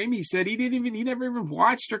 Sam Raimi said he never even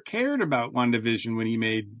watched or cared about WandaVision when he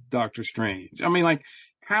made Doctor Strange.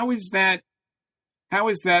 How is that,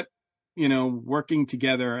 working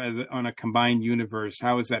together on a combined universe?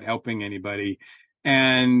 How is that helping anybody?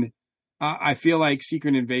 And I feel like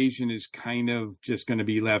Secret Invasion is kind of just going to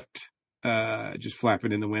be left just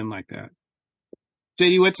flapping in the wind like that.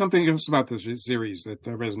 JD, what's something else about this series that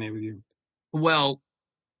resonated with you? Well,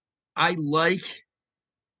 I like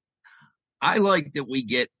that we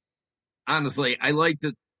get, honestly, I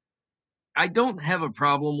don't have a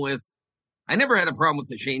problem with, I never had a problem with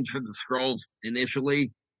the change for the Skrulls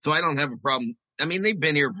initially, so I don't have a problem. They've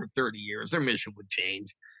been here for 30 years. Their mission would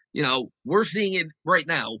change. We're seeing it right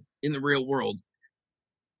now in the real world.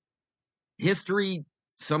 History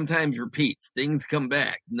sometimes repeats. Things come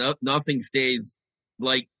back. Nothing stays.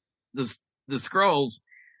 Like the Skrulls,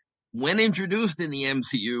 when introduced in the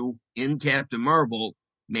MCU in Captain Marvel,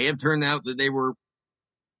 may have turned out that they were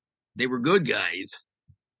good guys,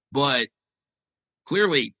 but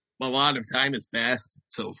clearly a lot of time has passed,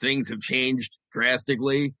 so things have changed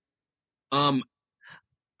drastically.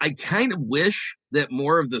 I kind of wish that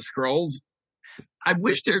more of the Skrulls, I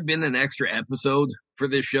wish there had been an extra episode for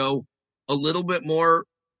this show, a little bit more,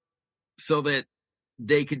 so that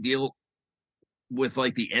they could deal with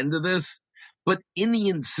like the end of this. But in the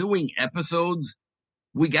ensuing episodes,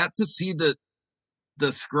 we got to see the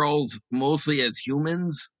Skrulls mostly as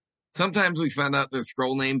humans. Sometimes we found out their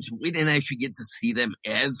Skrull names. We didn't actually get to see them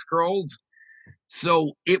as Skrulls.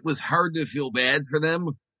 So it was hard to feel bad for them.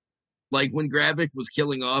 Like when Gravik was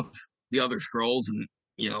killing off the other Skrulls and,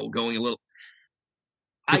 going a little,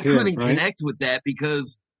 I couldn't connect with that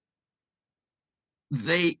because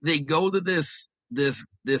they go to this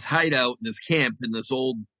hideout, this camp in this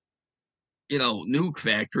old, nuke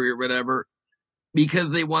factory or whatever,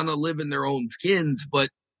 because they want to live in their own skins, but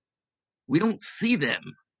we don't see them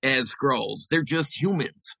as Skrulls. They're just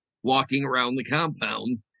humans walking around the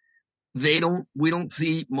compound. We don't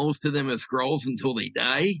see most of them as Skrulls until they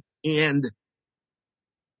die. And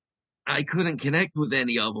I couldn't connect with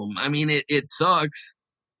any of them. It sucks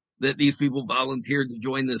that these people volunteered to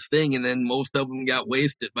join this thing, and then most of them got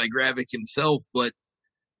wasted by Gravik himself, but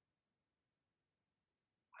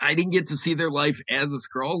I didn't get to see their life as a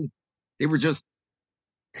Skrull. They were just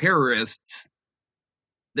terrorists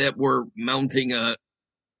that were mounting a,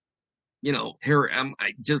 terror.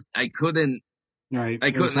 I couldn't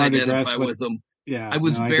identify with them. Yeah, I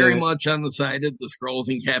was very much on the side of the Skrulls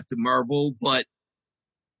in Captain Marvel, but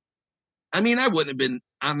I wouldn't have been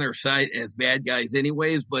on their side as bad guys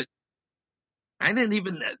anyways, but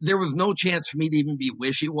there was no chance for me to even be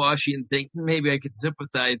wishy-washy and think maybe I could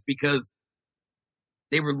sympathize, because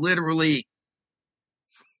they were literally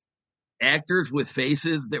actors with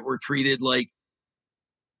faces that were treated like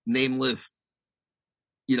nameless,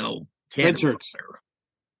 red shirts.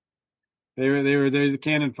 They're the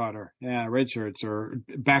cannon fodder. Yeah, red shirts or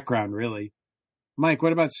background, really. Mike,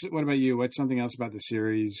 what about you? What's something else about the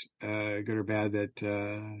series, good or bad, that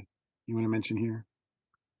you want to mention here?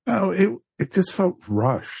 Oh, it just felt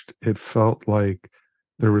rushed. It felt like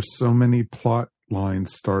there were so many plot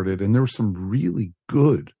lines started, and there were some really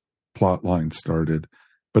good plot lines started,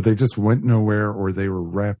 but they just went nowhere, or they were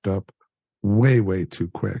wrapped up way too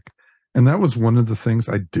quick. And that was one of the things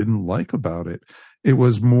I didn't like about it. It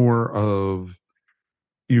was more of,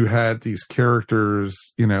 you had these characters,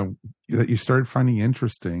 you know, that you started finding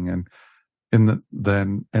interesting, and then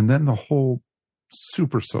the whole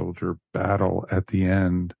super soldier battle at the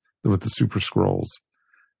end with the Super Skrulls.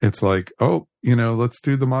 It's like, oh, you know, let's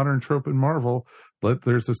do the modern trope in Marvel.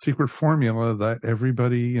 There's a secret formula that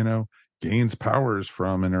everybody, you know, gains powers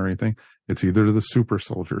from and everything. It's either the super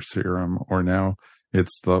soldier serum, or now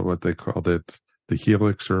it's what they called it, the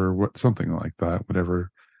Helix, or something like that,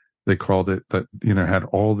 whatever they called it, that, you know, had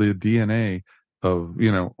all the DNA of,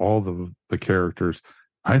 you know, all the characters.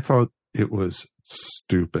 I thought it was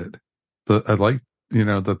stupid. I liked, you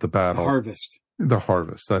know, that the battle, the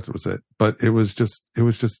harvest, that was it. But it was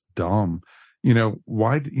just dumb. You know,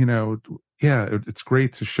 why, you know, yeah, it's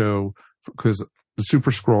great to show, because the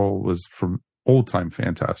Super Skrull was from old time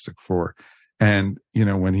Fantastic Four. And, you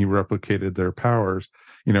know, when he replicated their powers,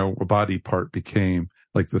 you know, a body part became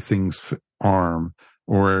like the Thing's arm,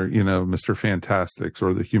 or, you know, Mr. Fantastic's,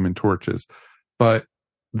 or the Human Torch's. But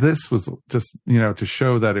this was just, you know, to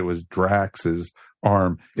show that it was Drax's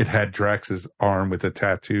arm. It had Drax's arm with the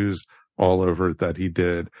tattoos all over it that he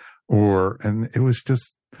did. And it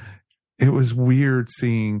was weird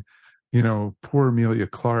seeing, you know, poor Amelia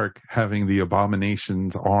Clark having the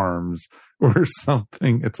Abomination's arms or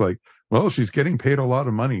something. It's like, well, she's getting paid a lot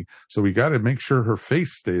of money, so we got to make sure her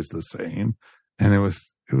face stays the same. And it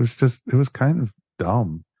was kind of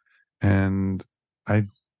dumb. And I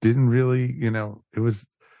didn't really, you know,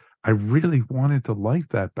 I really wanted to like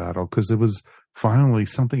that battle, because it was finally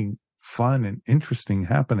something fun and interesting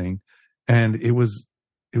happening. And it was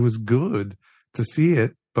good to see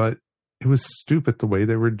it, but it was stupid the way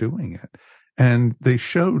they were doing it. And they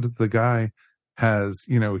showed the guy has,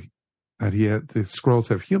 you know, that the Skrulls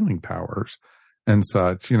have healing powers and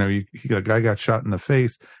such. You know, a guy got shot in the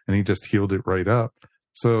face and he just healed it right up.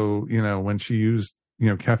 So, you know, when she used, you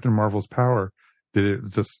know, Captain Marvel's power, did it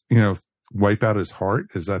just, you know, wipe out his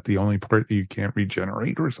heart? Is that the only part that you can't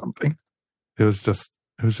regenerate or something? It was just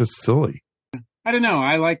silly. I don't know.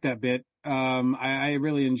 I like that bit. I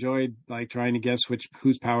really enjoyed like trying to guess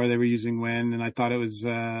whose power they were using when, and I thought it was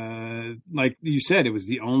like you said, it was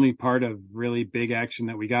the only part of really big action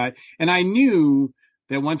that we got. And I knew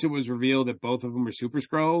that once it was revealed that both of them were Super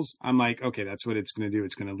Skrulls, I'm like, okay, that's what it's going to do.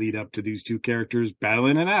 It's going to lead up to these two characters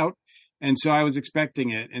battling it out. And so I was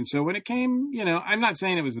expecting it. And so when it came, you know, I'm not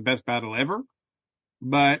saying it was the best battle ever,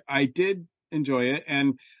 but I did enjoy it.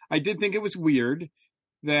 And I did think it was weird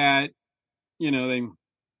that, you know,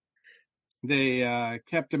 they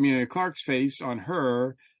kept Amelia Clark's face on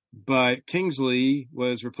her, but Kingsley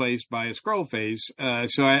was replaced by a Skrull face.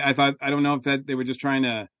 So I thought, I don't know if that they were just trying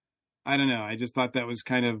to, I don't know. I just thought that was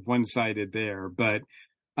kind of one-sided there. But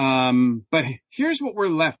here's what we're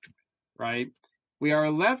left with, right? We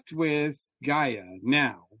are left with Gaia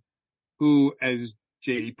now, who, as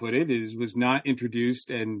JD put it, was not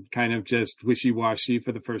introduced and kind of just wishy-washy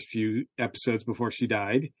for the first few episodes before she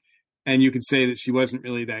died. And you could say that she wasn't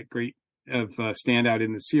really that great of a standout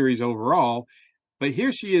in the series overall. But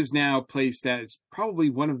here she is now placed as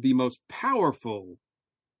probably one of the most powerful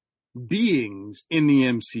beings in the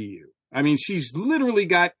MCU. I mean, she's literally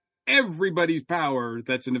got everybody's power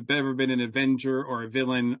that's ever been an Avenger or a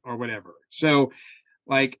villain or whatever. So,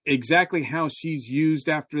 like, exactly how she's used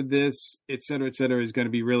after this, et cetera, is going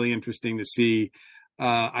to be really interesting to see.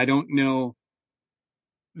 I don't know.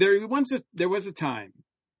 There was a time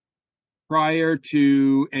prior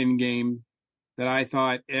to Endgame that I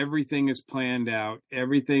thought everything is planned out,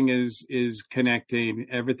 everything is connecting,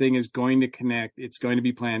 everything is going to connect, it's going to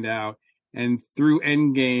be planned out. And through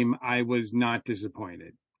Endgame, I was not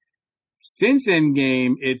disappointed. Since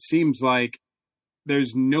Endgame, it seems like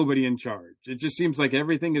there's nobody in charge. It just seems like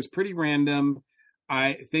everything is pretty random.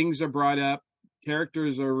 Things are brought up,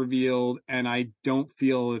 characters are revealed, and I don't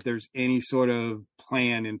feel that there's any sort of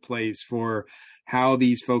plan in place for how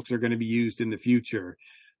these folks are going to be used in the future.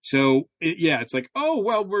 So, it's like, oh,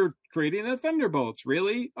 well, we're creating the Thunderbolts.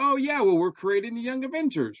 Really? Oh, yeah, well, we're creating the Young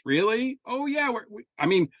Avengers. Really? Oh, yeah. I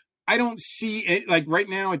mean, I don't see it. Like, right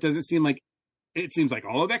now, it seems like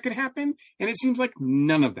all of that could happen, and it seems like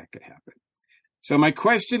none of that could happen. So my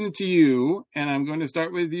question to you, and I'm going to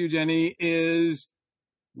start with you, Jenny, is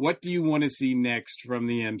what do you want to see next from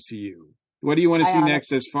the MCU? What do you want to see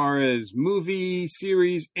next as far as movie,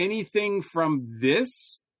 series, anything from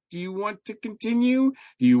this? Do you want to continue?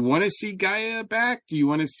 Do you want to see Gaia back? Do you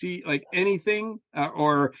want to see like anything?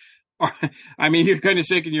 Or I mean, you're kind of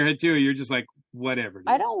shaking your head too. You're just like, whatever it is?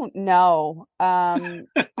 I don't know.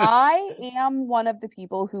 I am one of the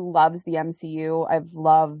people who loves the MCU. I've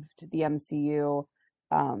loved the MCU.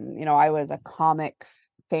 I was a comic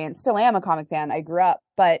fan, still am a comic fan. I grew up,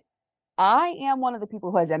 but I am one of the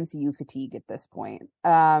people who has MCU fatigue at this point.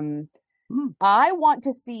 I want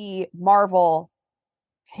to see Marvel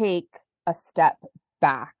take a step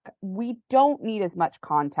back. We don't need as much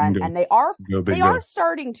content, and they are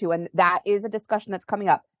starting to, and that is a discussion that's coming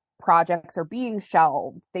up. Projects are being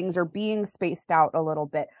shelved, things are being spaced out a little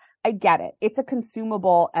bit. I get it. It's a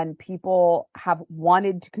consumable, and people have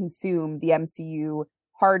wanted to consume the MCU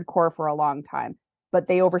hardcore for a long time, but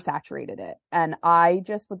they oversaturated it. And I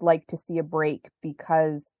just would like to see a break,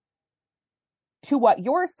 because to what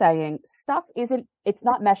you're saying, it's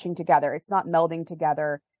not meshing together. It's not melding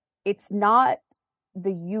together. It's not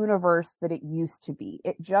the universe that it used to be.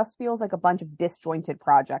 It just feels like a bunch of disjointed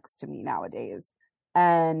projects to me nowadays.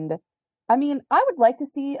 And I mean, I would like to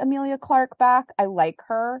see Emilia Clarke back. I like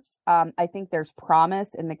her. I think there's promise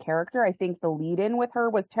in the character. I think the lead-in with her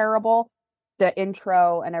was terrible, the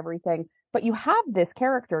intro and everything. But you have this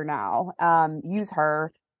character now. Use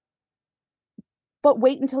her. But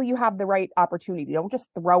wait until you have the right opportunity. Don't just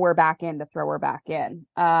throw her back in to throw her back in.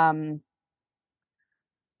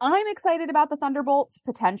 I'm excited about the Thunderbolts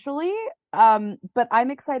potentially, but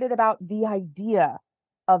I'm excited about the idea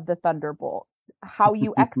of the Thunderbolts. How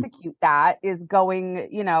you execute that is going,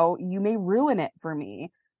 you may ruin it for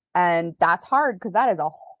me. And that's hard, because that is a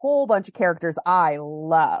whole bunch of characters I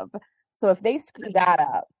love. So if they screw that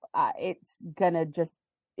up, it's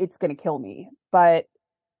gonna kill me. But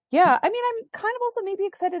yeah, I mean, I'm kind of also maybe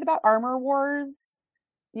excited about Armor Wars.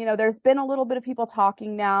 There's been a little bit of people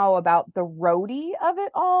talking now about the Rhodey of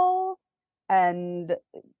it all. And,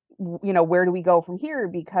 where do we go from here?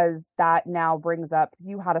 Because that now brings up,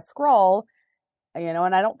 you had a Skrull, and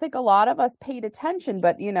I don't think a lot of us paid attention,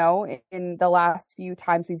 but, in the last few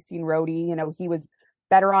times we've seen Rhodey, he was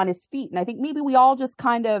better on his feet. And I think maybe we all just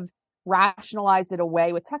kind of rationalized it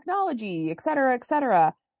away with technology, et cetera, et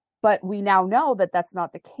cetera. But we now know that that's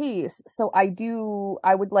not the case. So I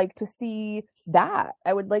would like to see that.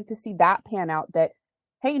 I would like to see that pan out, that,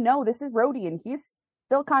 hey, no, this is Rhodey and he's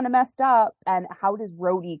still kind of messed up. And how does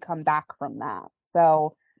Rhodey come back from that?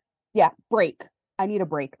 So yeah, break. I need a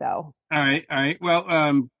break though. All right.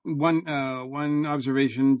 Well, one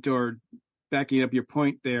observation, or backing up your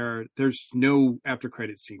point there's no after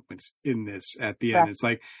credit sequence in this at the end. It's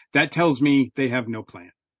like, that tells me they have no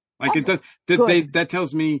plan. Like, it does, that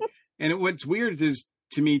tells me, and what's weird is,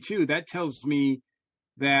 to me too, that tells me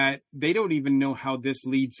that they don't even know how this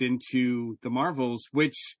leads into the Marvels,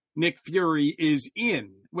 which Nick Fury is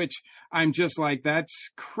in, which I'm just like,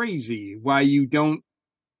 that's crazy why you don't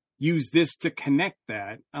use this to connect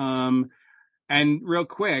that. And real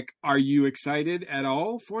quick, are you excited at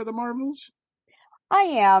all for the Marvels? I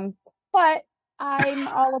am, but I'm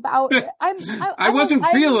all about it. I wasn't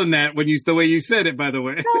feeling that the way you said it, by the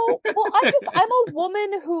way. No, well, I'm a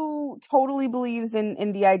woman who totally believes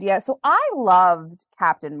in the idea. So I loved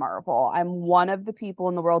Captain Marvel. I'm one of the people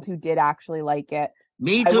in the world who did actually like it.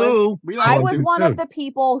 Me too. I was one of the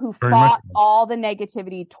people who fought all the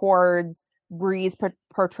negativity towards Bree's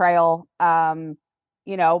portrayal.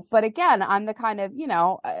 But again, I'm the kind of,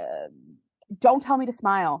 don't tell me to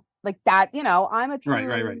smile like that. I'm a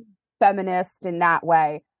true feminist in that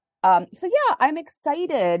way. So yeah, I'm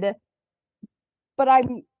excited, but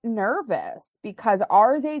I'm nervous, because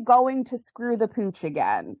are they going to screw the pooch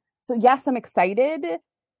again? So yes, I'm excited.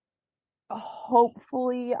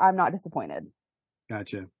 Hopefully I'm not disappointed.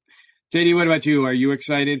 Gotcha. JD, what about you? Are you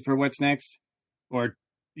excited for what's next? Or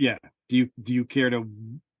yeah, do you care to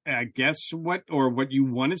guess what you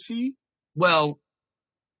want to see? Well,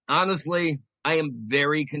 honestly, I am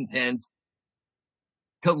very content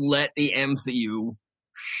to let the MCU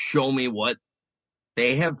show me what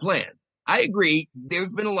they have planned. I agree,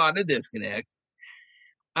 there's been a lot of disconnect.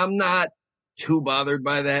 I'm not too bothered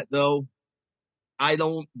by that, though. I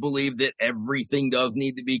don't believe that everything does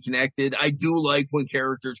need to be connected. I do like when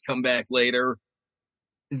characters come back later.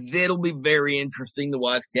 It'll be very interesting to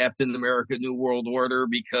watch Captain America New World Order,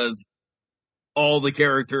 because all the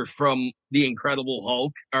characters from The Incredible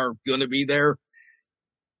Hulk are going to be there.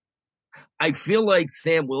 I feel like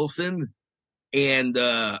Sam Wilson and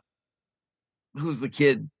who's the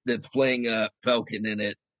kid that's playing Falcon in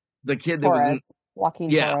it? The kid that was in Joaquin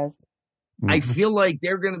Torres. I feel like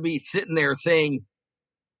they're going to be sitting there saying,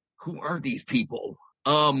 "Who are these people?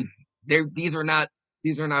 These are not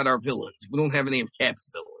our villains. We don't have any of Cap's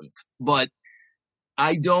villains." But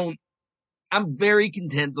I'm very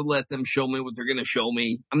content to let them show me what they're going to show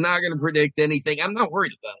me. I'm not going to predict anything. I'm not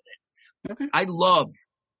worried about it. Okay. I love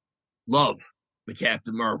the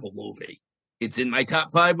Captain Marvel movie. It's in my top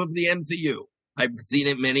 5 of the MCU. I've seen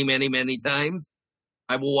it many, many, many times.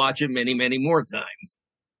 I will watch it many, many more times.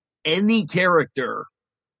 Any character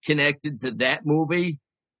connected to that movie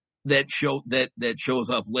that shows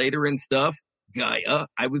up later and stuff, Gaia.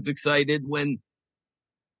 I was excited when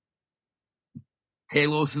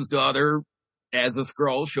Talos' daughter as a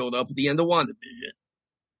Skrull showed up at the end of WandaVision.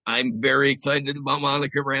 I'm very excited about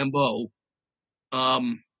Monica Rambeau,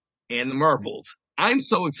 and the Marvels. I'm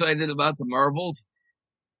so excited about the Marvels.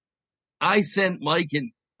 I sent Mike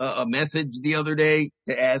a message the other day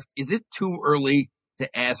to ask, is it too early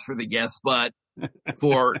to ask for the guest spot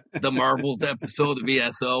for the Marvels episode of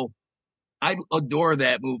ESO? I adore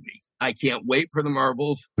that movie. I can't wait for the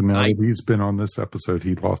Marvels. Now that he's been on this episode,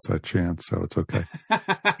 he lost that chance, so it's okay.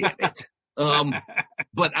 Damn it.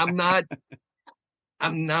 But I'm not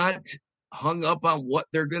hung up on what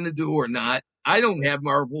they're going to do or not. I don't have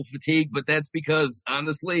Marvel fatigue, but that's because,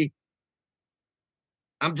 honestly,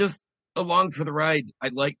 I'm just along for the ride.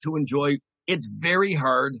 I'd like to enjoy. It's very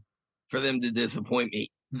hard for them to disappoint me.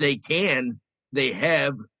 They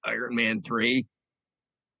have Iron Man 3.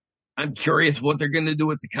 I'm curious what they're going to do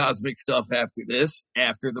with the cosmic stuff after this,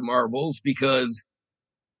 after the Marvels, because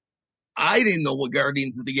I didn't know what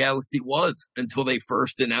Guardians of the Galaxy was until they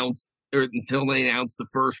announced the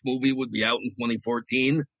first movie would be out in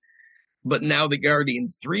 2014. But now the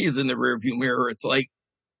Guardians 3 is in the rearview mirror. It's like,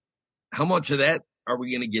 how much of that are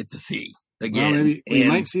we going to get to see again? Well, maybe we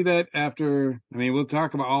might see that after. I mean, we'll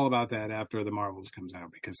talk about all about that after the Marvels comes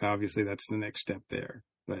out, because obviously that's the next step there.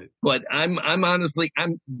 But I'm honestly,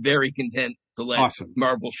 I'm very content to let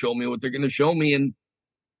Marvel show me what they're going to show me, and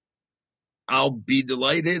I'll be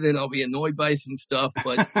delighted and I'll be annoyed by some stuff.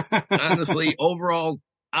 But honestly, overall,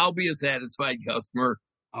 I'll be a satisfied customer,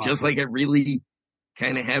 just like I really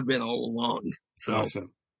kind of have been all along. So,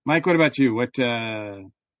 awesome, Mike. What about you? What do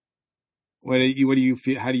you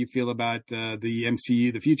feel? How do you feel about the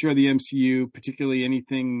MCU, the future of the MCU, particularly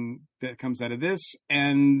anything that comes out of this?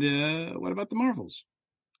 And what about the Marvels?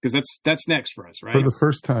 Because that's next for us, right? For the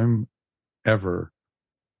first time ever,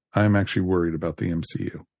 I'm actually worried about the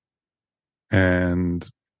MCU. And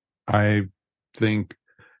I think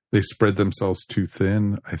they spread themselves too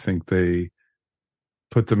thin. I think they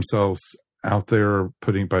put themselves out there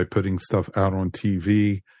by putting stuff out on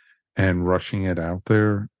TV and rushing it out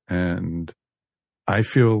there. And I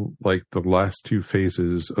feel like the last 2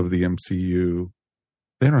 phases of the MCU,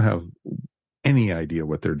 they don't have any idea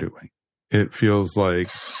what they're doing. It feels like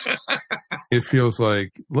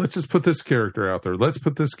let's just put this character out there. Let's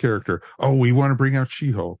put this character. Oh, we want to bring out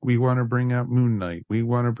She-Hulk. We want to bring out Moon Knight. We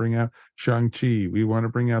want to bring out Shang-Chi. We want to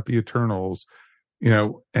bring out the Eternals,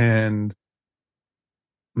 and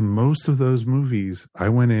most of those movies I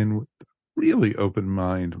went in with really open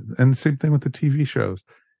mind, and the same thing with the TV shows,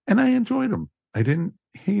 and I enjoyed them. I didn't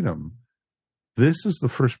hate them. This is the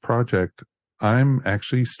first project I'm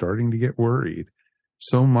actually starting to get worried.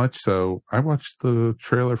 So much so, I watched the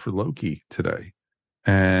trailer for Loki today,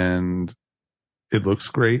 and it looks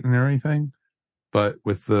great and everything. But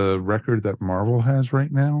with the record that Marvel has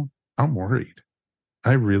right now, I'm worried.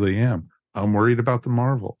 I really am. I'm worried about the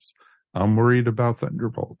Marvels. I'm worried about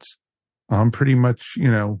Thunderbolts. I'm pretty much,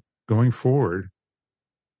 going forward.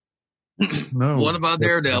 No. What about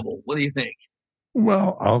Daredevil? What do you think?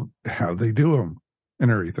 Well, how they do them and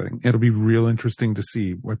everything. It'll be real interesting to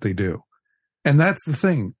see what they do. And that's the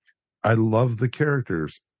thing. I love the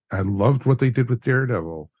characters. I loved what they did with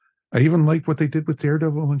Daredevil. I even liked what they did with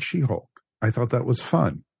Daredevil and She-Hulk. I thought that was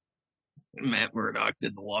fun. Matt Murdock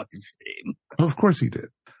did the Walk of Shame. Of course he did.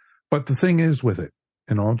 But the thing is with it,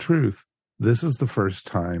 in all truth, this is the first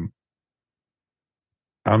time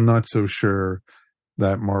I'm not so sure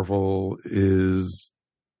that Marvel is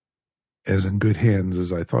as in good hands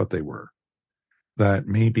as I thought they were. That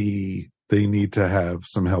maybe they need to have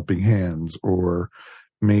some helping hands, or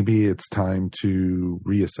maybe it's time to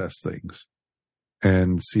reassess things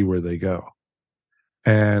and see where they go.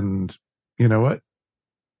 And you know what?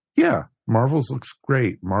 Yeah, Marvel's looks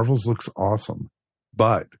great. Marvel's looks awesome,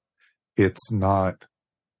 but it's not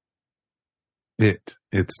it.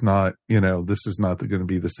 It's not, this is not going to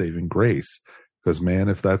be the saving grace, because man,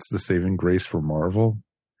 if that's the saving grace for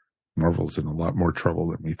Marvel's in a lot more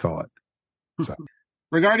trouble than we thought. So.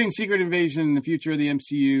 Regarding Secret Invasion and the future of the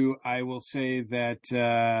MCU, I will say that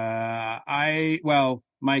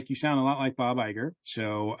Mike, you sound a lot like Bob Iger.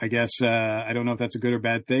 So I guess I don't know if that's a good or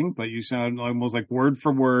bad thing, but you sound almost like word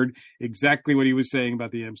for word exactly what he was saying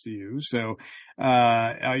about the MCU. So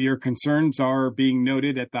your concerns are being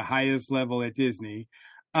noted at the highest level at Disney.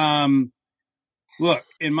 Look,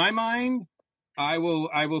 in my mind, I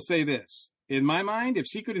will say this. In my mind, if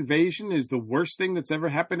Secret Invasion is the worst thing that's ever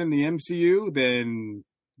happened in the MCU, then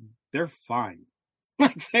they're fine.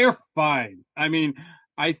 Like, they're fine. I mean,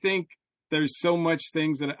 I think there's so much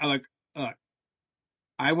things that I like.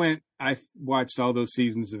 I watched all those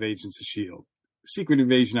seasons of Agents of S.H.I.E.L.D. Secret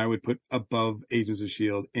Invasion I would put above Agents of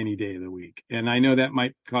S.H.I.E.L.D. any day of the week. And I know that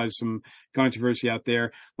might cause some controversy out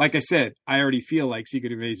there. Like I said, I already feel like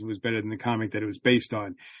Secret Invasion was better than the comic that it was based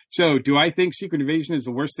on. So do I think Secret Invasion is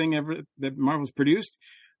the worst thing ever that Marvel's produced?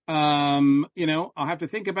 I'll have to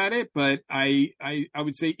think about it, but I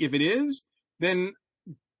would say if it is, then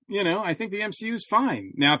I think the MCU is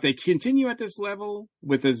fine. Now, if they continue at this level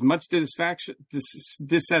with as much dissatisfaction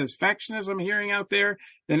as I'm hearing out there,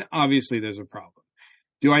 then obviously there's a problem.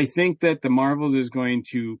 Do I think that the Marvels is going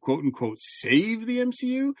to, quote unquote, save the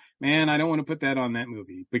MCU? Man, I don't want to put that on that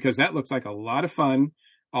movie because that looks like a lot of fun.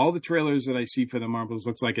 All the trailers that I see for the Marvels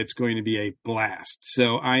looks like it's going to be a blast.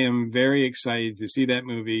 So I am very excited to see that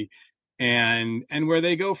movie. And where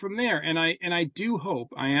they go from there. And I do hope,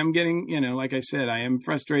 I am getting, like I said, I am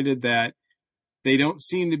frustrated that they don't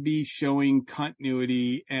seem to be showing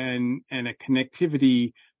continuity and a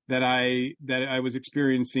connectivity that I was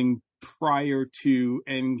experiencing prior to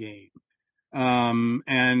Endgame.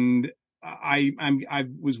 And I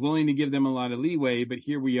was willing to give them a lot of leeway, but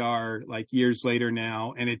here we are like years later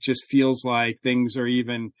now, and it just feels like things are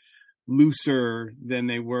even looser than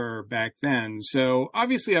they were back then. So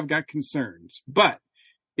obviously I've got concerns, but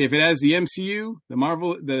if it has the MCU, the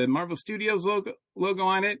Marvel Studios logo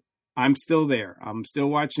on it, I'm still there. I'm still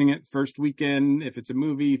watching it first weekend. If it's a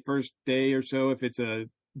movie, first day or so, if it's a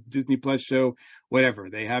Disney Plus show, whatever.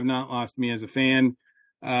 They have not lost me as a fan.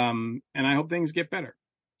 And I hope things get better.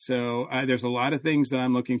 So there's a lot of things that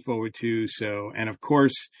I'm looking forward to. So, and of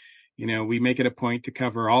course, we make it a point to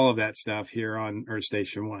cover all of that stuff here on Earth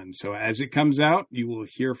Station 1. So as it comes out, you will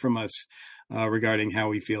hear from us regarding how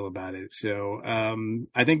we feel about it. So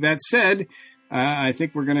I think that said, I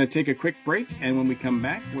think we're going to take a quick break. And when we come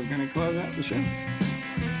back, we're going to close out the show.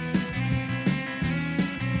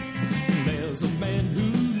 There's a man who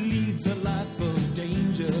leads a life of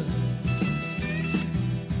danger.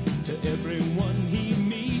 To everyone he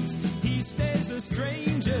meets, he stays a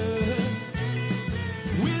stranger.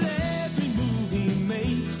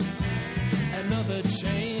 Another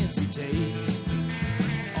chance he takes.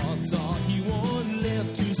 Odds are he won't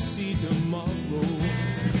live to see tomorrow.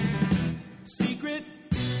 Secret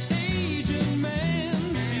agent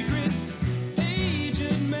man, secret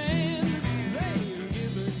agent man. They've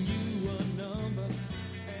given you a number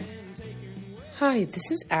and taken away. Hi, this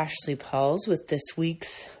is Ashley Pauls with this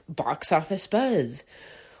week's Box Office Buzz.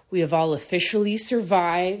 We have all officially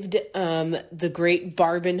survived the great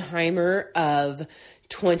Barbenheimer of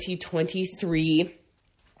 2023.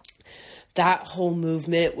 That whole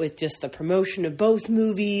movement with just the promotion of both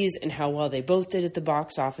movies and how well they both did at the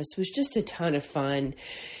box office was just a ton of fun.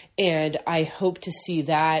 And I hope to see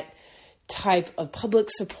that type of public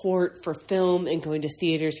support for film and going to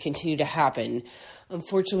theaters continue to happen.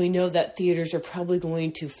 Unfortunately, we know that theaters are probably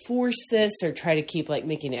going to force this or try to keep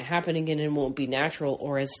making it happen again, and it won't be natural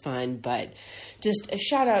or as fun. But just a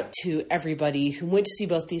shout out to everybody who went to see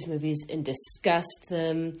both these movies and discussed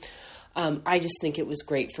them. I just think it was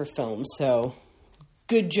great for film. So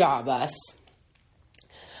good job, us.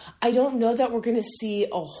 I don't know that we're going to see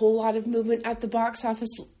a whole lot of movement at the box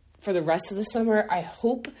office for the rest of the summer. I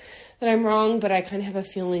hope that I'm wrong, but I kind of have a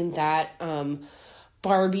feeling that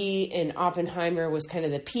Barbie and Oppenheimer was kind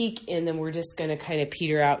of the peak, and then we're just going to kind of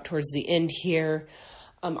peter out towards the end here.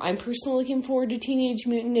 I'm personally looking forward to Teenage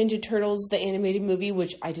Mutant Ninja Turtles, the animated movie,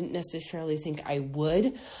 which I didn't necessarily think I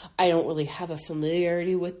would. I don't really have a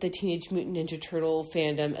familiarity with the Teenage Mutant Ninja Turtle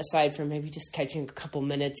fandom, aside from maybe just catching a couple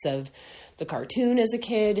minutes of the cartoon as a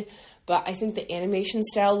kid. But I think the animation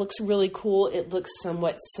style looks really cool. It looks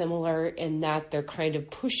somewhat similar in that they're kind of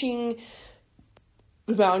pushing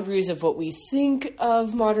the boundaries of what we think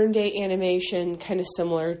of modern day animation, kind of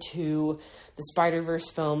similar to the Spider-Verse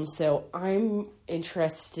film. So I'm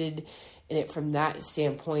interested in it from that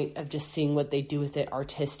standpoint of just seeing what they do with it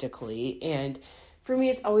artistically. And for me,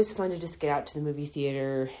 it's always fun to just get out to the movie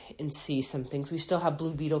theater and see some things. We still have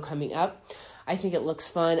Blue Beetle coming up. I think it looks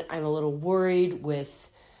fun. I'm a little worried with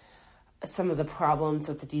some of the problems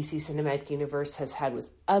that the DC Cinematic Universe has had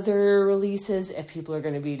with other releases. If people are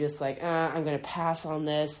going to be just like, I'm going to pass on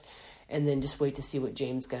this, and then just wait to see what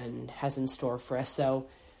James Gunn has in store for us. So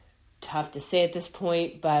tough to say at this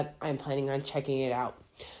point, but I'm planning on checking it out.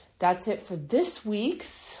 That's it for this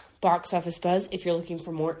week's Box Office Buzz. If you're looking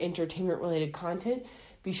for more entertainment-related content,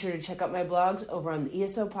 be sure to check out my blogs over on the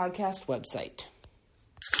ESO Podcast website.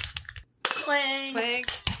 Clank. Clank.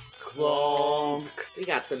 Clonk. We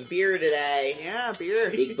got some beer today. Yeah, beer.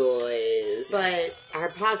 Big boys. But our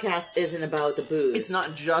podcast isn't about the booze. It's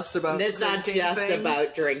not just about It's not just things.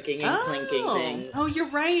 about drinking and clinking things. Oh, you're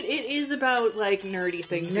right. It is about, like, nerdy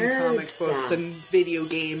things Nerd and comic stuff. books and video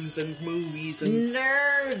games and movies and...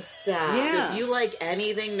 Nerd stuff. Yeah. So if you like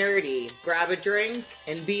anything nerdy, grab a drink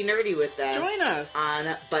and be nerdy with us. Join us.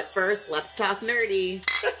 But first, let's talk nerdy.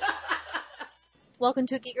 Welcome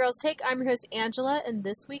to a Geek Girl's Take. I'm your host, Angela, and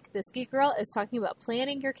this week, this Geek Girl is talking about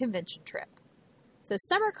planning your convention trip. So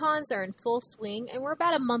summer cons are in full swing, and we're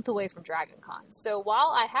about a month away from Dragon Con. So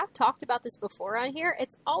while I have talked about this before on here,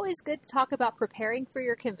 it's always good to talk about preparing for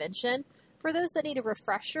your convention for those that need a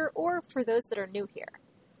refresher or for those that are new here.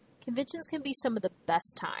 Conventions can be some of the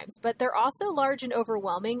best times, but they're also large and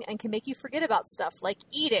overwhelming and can make you forget about stuff like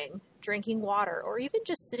eating, drinking water, or even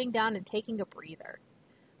just sitting down and taking a breather.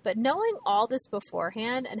 But knowing all this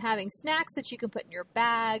beforehand and having snacks that you can put in your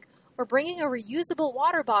bag or bringing a reusable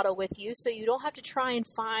water bottle with you so you don't have to try and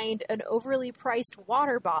find an overly priced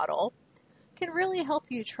water bottle can really help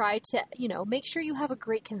you try to, make sure you have a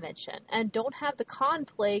great convention and don't have the con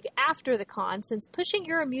plague after the con, since pushing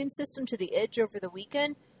your immune system to the edge over the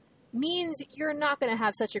weekend means you're not going to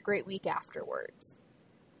have such a great week afterwards.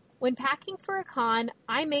 When packing for a con,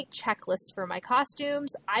 I make checklists for my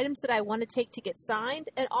costumes, items that I want to take to get signed,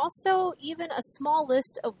 and also even a small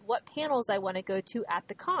list of what panels I want to go to at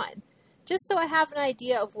the con, just so I have an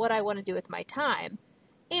idea of what I want to do with my time,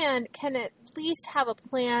 and can at least have a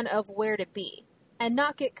plan of where to be, and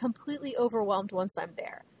not get completely overwhelmed once I'm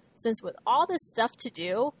there. Since with all this stuff to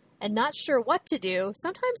do, and not sure what to do,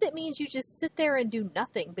 sometimes it means you just sit there and do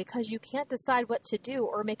nothing because you can't decide what to do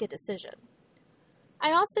or make a decision.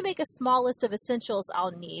 I also make a small list of essentials I'll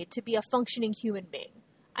need to be a functioning human being.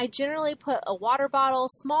 I generally put a water bottle,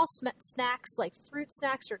 small snacks like fruit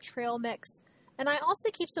snacks or trail mix, and I also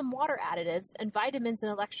keep some water additives and vitamins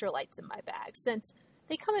and electrolytes in my bag, since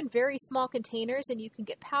they come in very small containers and you can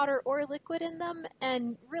get powder or liquid in them,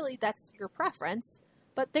 and really that's your preference,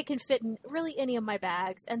 but they can fit in really any of my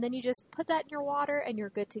bags, and then you just put that in your water and you're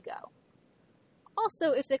good to go.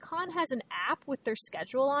 Also, if the con has an app with their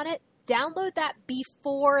schedule on it, download that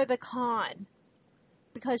before the con,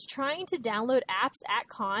 because trying to download apps at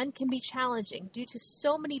con can be challenging due to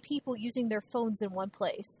so many people using their phones in one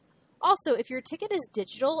place. Also, if your ticket is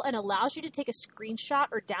digital and allows you to take a screenshot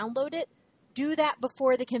or download it, do that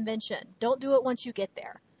before the convention. Don't do it once you get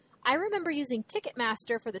there. I remember using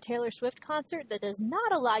Ticketmaster for the Taylor Swift concert that does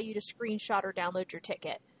not allow you to screenshot or download your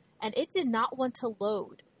ticket, and it did not want to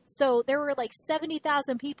load. So there were like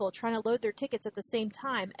 70,000 people trying to load their tickets at the same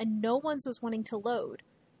time, and no one was wanting to load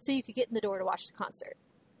so you could get in the door to watch the concert,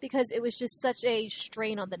 because it was just such a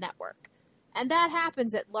strain on the network. And that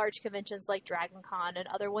happens at large conventions like Dragon Con and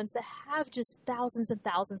other ones that have just thousands and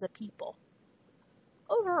thousands of people.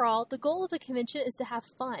 Overall, the goal of a convention is to have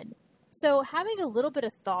fun. So having a little bit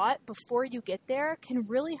of thought before you get there can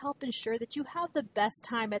really help ensure that you have the best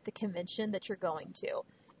time at the convention that you're going to.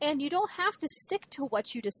 And you don't have to stick to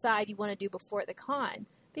what you decide you want to do before the con,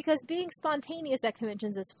 because being spontaneous at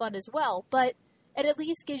conventions is fun as well, but it at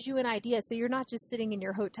least gives you an idea so you're not just sitting in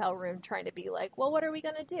your hotel room trying to be like, well, what are we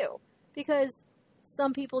going to do? Because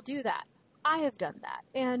some people do that. I have done that.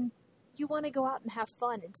 And you want to go out and have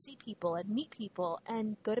fun and see people and meet people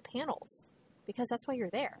and go to panels, because that's why you're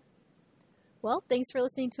there. Well, thanks for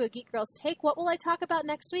listening to A Geek Girl's Take. What will I talk about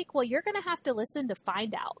next week? Well, you're going to have to listen to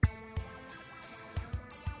find out.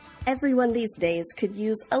 Everyone these days could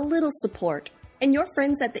use a little support, and your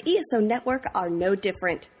friends at the ESO Network are no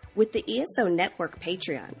different. With the ESO Network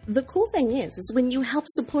Patreon, the cool thing is when you help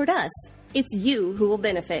support us, it's you who will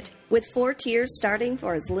benefit. With 4 tiers starting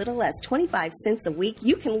for as little as 25 cents a week,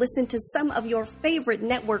 you can listen to some of your favorite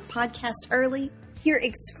network podcasts early, hear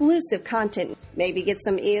exclusive content, maybe get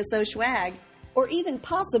some ESO swag, or even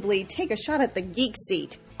possibly take a shot at the Geek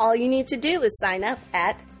Seat. All you need to do is sign up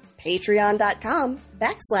at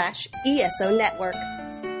patreon.com/ESO Network.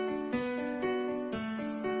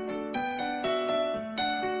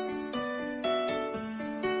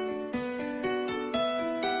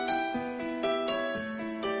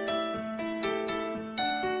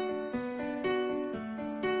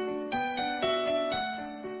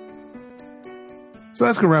 So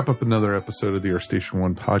that's going to wrap up another episode of the Air Station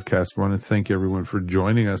 1 podcast. I want to thank everyone for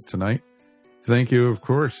joining us tonight. Thank you, of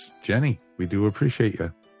course, Jenny. We do appreciate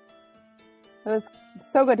you. It was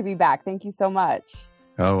so good to be back. Thank you so much.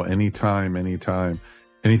 Oh, anytime.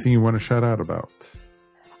 Anything you want to shout out about?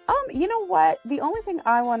 You know what? The only thing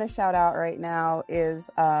I want to shout out right now is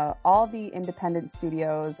all the independent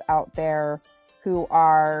studios out there who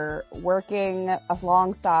are working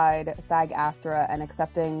alongside SAG-AFTRA and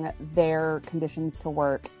accepting their conditions to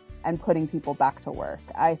work and putting people back to work.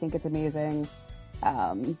 I think it's amazing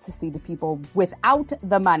to see the people without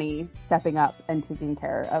the money stepping up and taking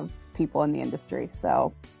care of people in the industry.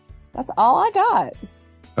 So that's all I got.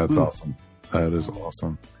 That's awesome. That is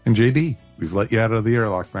awesome. And JD, we've let you out of the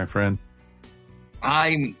airlock, my friend.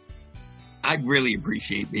 I really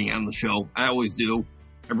appreciate being on the show. I always do.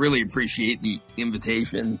 I really appreciate the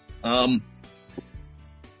invitation. I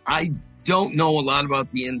don't know a lot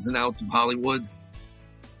about the ins and outs of Hollywood,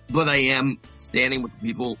 but I am standing with the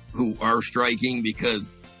people who are striking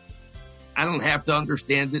because I don't have to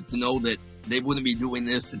understand it to know that they wouldn't be doing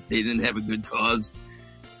this if they didn't have a good cause.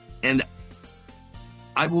 And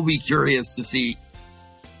I will be curious to see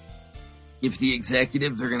if the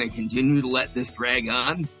executives are going to continue to let this drag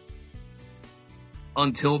on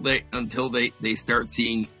until they start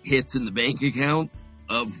seeing hits in the bank account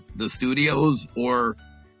of the studios, or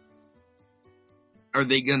are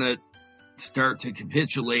they going to start to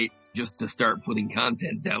capitulate just to start putting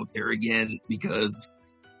content out there again? Because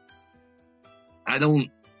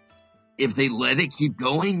if they let it keep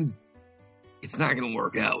going, it's not going to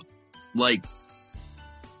work out. Like,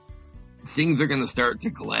 things are going to start to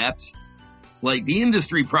collapse. Like, the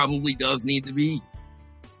industry probably does need to be,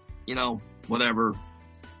 whatever.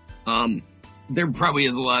 There probably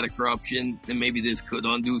is a lot of corruption, and maybe this could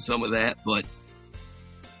undo some of that,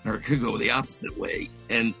 or it could go the opposite way.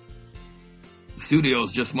 And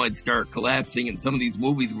studios just might start collapsing, and some of these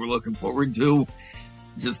movies we're looking forward to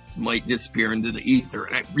just might disappear into the ether,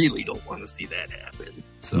 and I really don't want to see that happen.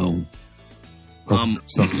 So, some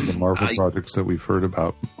of the Marvel projects that we've heard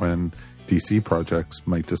about when DC projects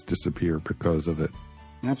might just disappear because of it.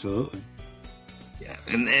 Absolutely. Yeah,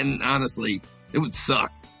 and honestly, it would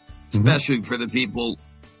suck, especially for the people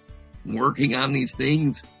working on these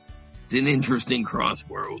things. It's an interesting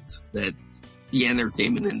crossroads that the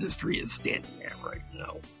entertainment industry is standing at right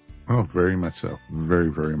now. Oh, very much so.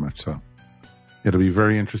 Very, very much so. It'll be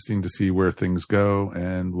very interesting to see where things go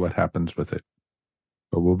and what happens with it.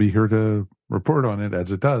 But we'll be here to report on it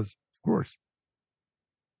as it does, of course.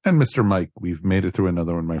 And Mr. Mike, we've made it through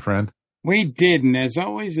another one, my friend. We did, and as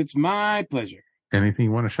always, it's my pleasure. Anything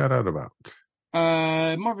you want to shout out about?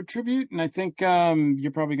 More of a tribute, and I think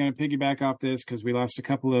you're probably going to piggyback off this because we lost a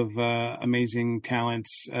couple of amazing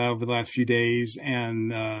talents over the last few days,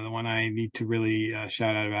 and the one I need to really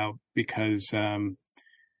shout out about because her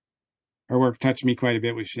work touched me quite a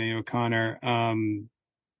bit was Sinead O'Connor.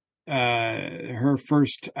 Her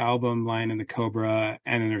first album, Lion and the Cobra,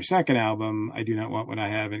 and in her second album, I Do Not Want What I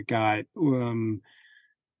Haven't Got.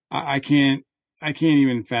 I can't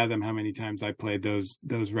even fathom how many times I played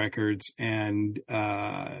those records. And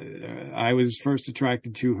I was first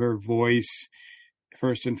attracted to her voice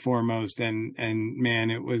first and foremost. And man,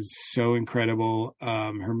 it was so incredible.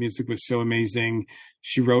 Her music was so amazing.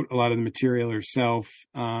 She wrote a lot of the material herself.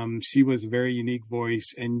 She was a very unique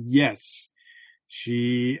voice. And yes,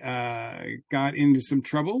 she got into some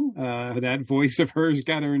trouble. That voice of hers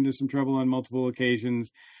got her into some trouble on multiple occasions.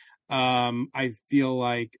 I feel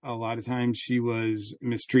like a lot of times she was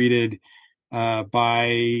mistreated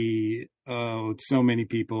by so many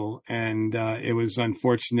people, and it was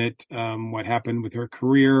unfortunate what happened with her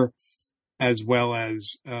career, as well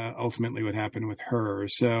as ultimately what happened with her.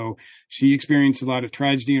 So she experienced a lot of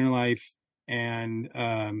tragedy in her life, and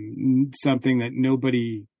something that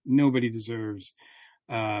nobody deserves.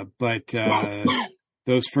 But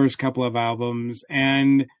those first couple of albums,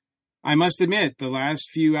 and I must admit, the last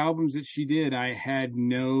few albums that she did, I had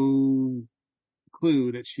no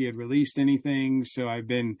clue that she had released anything. So I've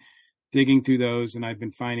been digging through those, and I've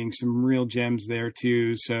been finding some real gems there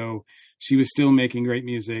too. So she was still making great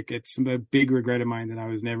music. It's a big regret of mine that I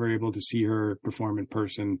was never able to see her perform in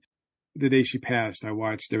person. The day she passed, there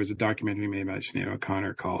was a documentary made about Sinead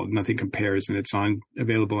O'Connor called Nothing Compares, and it's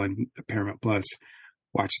available on Paramount Plus.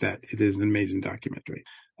 Watch that. It is an amazing documentary.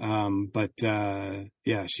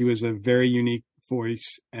 Yeah, she was a very unique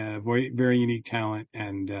voice, very unique talent.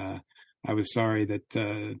 And, I was sorry that,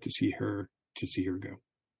 to see her go.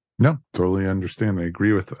 No, totally understand. I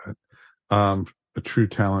agree with that. A true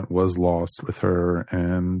talent was lost with her,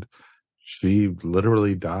 and she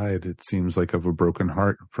literally died, it seems like, of a broken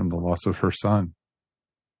heart from the loss of her son.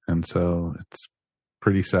 And so it's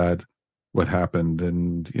pretty sad what happened.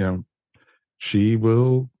 And, she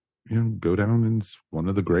will, go down as one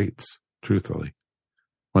of the greats, truthfully.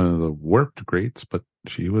 One of the warped greats, but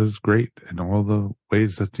she was great in all the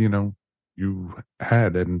ways that, you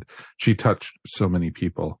had. And she touched so many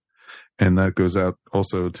people. And that goes out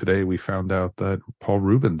also today. We found out that Paul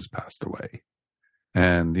Rubens passed away.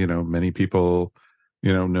 And, many people,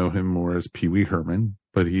 know him more as Pee Wee Herman,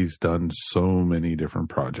 but he's done so many different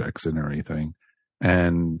projects and everything.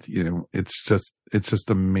 And, it's just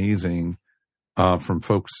amazing, from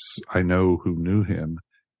folks I know who knew him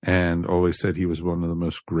and always said he was one of the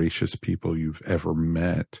most gracious people you've ever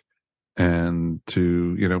met. And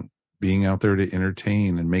to, being out there to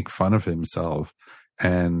entertain and make fun of himself.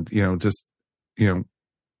 And,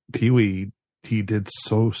 Pee-wee, he did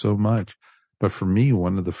so much. But for me,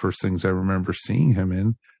 one of the first things I remember seeing him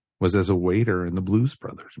in was as a waiter in the Blues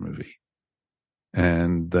Brothers movie.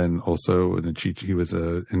 And then also he was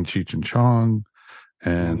in Cheech and Chong.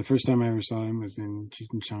 And the first time I ever saw him was in Cheech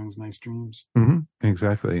and Chong's Nice Dreams. Mm-hmm,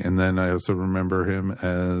 exactly. And then I also remember him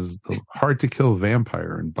as the hard to kill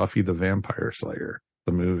vampire in Buffy the Vampire Slayer,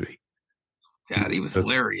 the movie. God, he was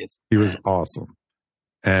hilarious. He was awesome.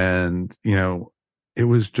 And, it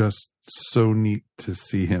was just so neat to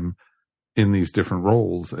see him in these different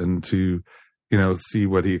roles and to, see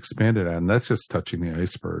what he expanded on. That's just touching the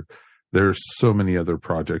iceberg. There's so many other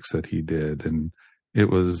projects that he did. And he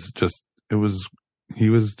was just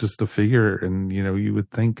a figure. And, you would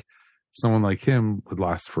think someone like him would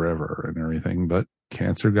last forever and everything, but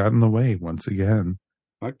cancer got in the way once again.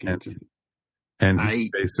 Fuck cancer. And he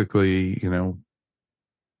basically,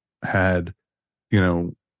 had, he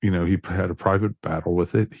had a private battle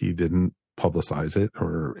with it. He didn't publicize it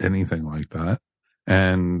or anything like that.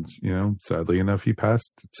 And, sadly enough, he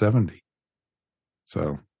passed at 70.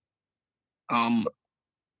 So.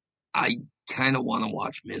 I kind of want to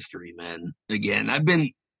watch Mystery Men again. I've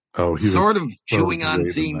been he sort of chewing on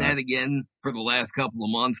seeing that again for the last couple of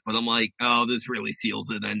months, but I'm like, oh, this really seals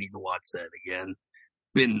it. I need to watch that again.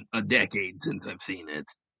 Been a decade since I've seen it.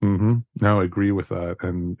 Mm-hmm. No, I agree with that.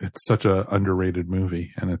 And it's such a underrated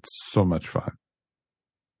movie and it's so much fun.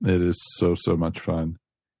 It is so much fun.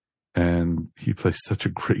 And he plays such a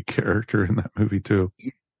great character in that movie too.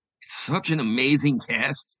 It's such an amazing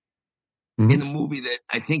cast in a movie that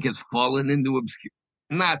I think has fallen into obscurity.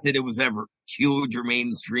 Not that it was ever huge or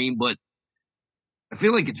mainstream, but I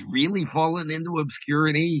feel like it's really fallen into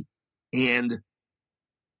obscurity, and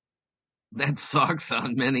that sucks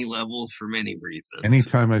on many levels for many reasons.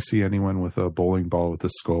 Anytime I see anyone with a bowling ball with a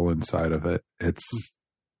skull inside of it, it's,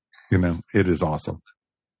 it is awesome.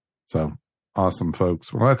 So awesome,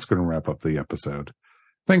 folks. Well, that's going to wrap up the episode.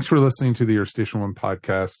 Thanks for listening to the Earth Station One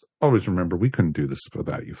podcast. Always remember, we couldn't do this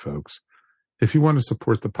without you folks. If you want to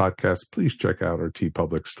support the podcast, please check out our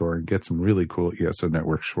TeePublic store and get some really cool ESO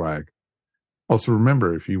Network swag. Also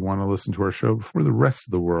remember, if you want to listen to our show before the rest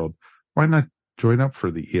of the world, why not join up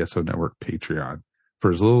for the ESO Network Patreon?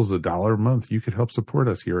 For as little as $1 a month, you could help support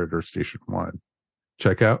us here at Earth Station One.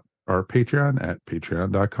 Check out our Patreon at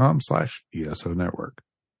patreon.com/ESO Network.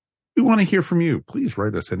 We want to hear from you. Please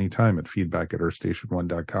write us anytime at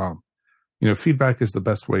feedback@earthstation1.com. Feedback is the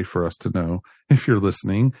best way for us to know if you're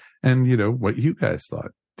listening and, what you guys thought.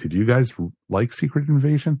 Did you guys like Secret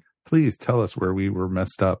Invasion? Please tell us where we were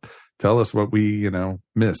messed up. Tell us what we,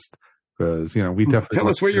 missed. Because, we definitely tell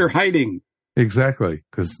us where you're hiding. Exactly.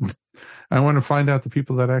 Because I want to find out the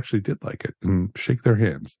people that actually did like it and shake their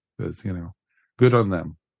hands. Because, good on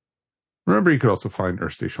them. Remember, you could also find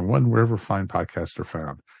Earth Station One wherever fine podcasts are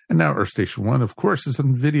found. And now Earth Station One, of course, is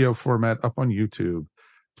in video format up on YouTube.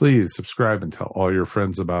 Please subscribe and tell all your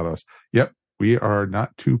friends about us. Yep, we are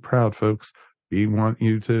not too proud, folks. We want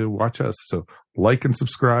you to watch us. So like and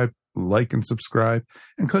subscribe,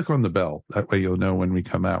 and click on the bell. That way you'll know when we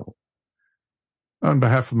come out. On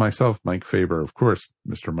behalf of myself, Mike Faber, of course,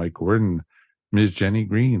 Mr. Mike Gordon, Ms. Jenny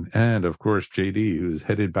Green, and, of course, JD, who's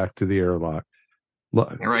headed back to the airlock.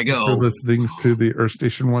 There I go. For listening to the Earth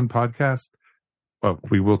Station One podcast. Well,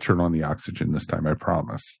 we will turn on the oxygen this time, I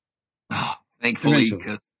promise. Oh, thankfully,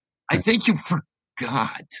 because I think you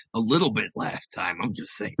forgot a little bit last time. I'm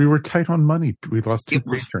just saying. We were tight on money. We lost 2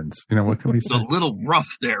 patrons. What can we say? It's a little rough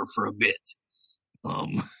there for a bit.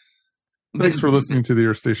 Thanks for listening to the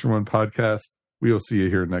Earth Station One podcast. We'll see you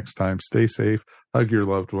here next time. Stay safe, hug your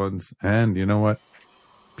loved ones, and you know what?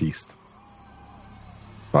 Peace.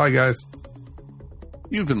 Bye, guys.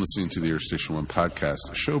 You've been listening to the Earth Station One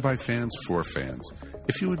podcast, a show by fans for fans.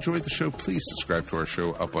 If you enjoyed the show, please subscribe to our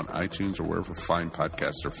show up on iTunes or wherever fine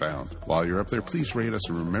podcasts are found. While you're up there, please rate us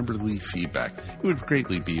and remember to leave feedback. It would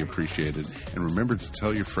greatly be appreciated. And remember to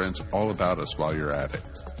tell your friends all about us while you're at it.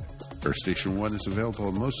 Earth Station One is available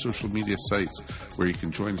on most social media sites where you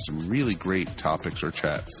can join some really great topics or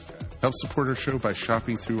chats. Help support our show by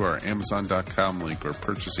shopping through our Amazon.com link or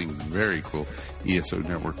purchasing very cool ESO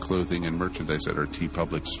Network clothing and merchandise at our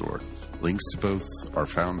TeePublic store. Links to both are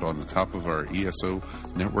found on the top of our ESO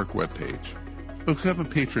Network webpage. Become a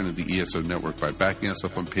patron of the ESO Network by backing us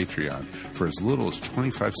up on Patreon for as little as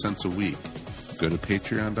 25 cents a week. Go to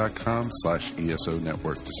patreon.com/ESO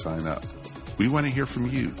Network to sign up. We want to hear from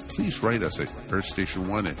you. Please write us at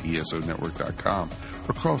earthstation1@esonetwork.com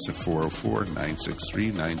or call us at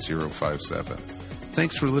 404-963-9057.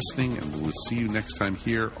 Thanks for listening, and we'll see you next time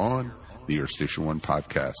here on the Earth Station One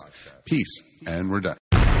podcast. Peace, and we're done.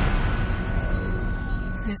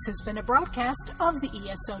 This has been a broadcast of the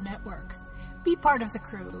ESO Network. Be part of the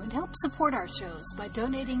crew and help support our shows by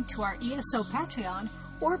donating to our ESO Patreon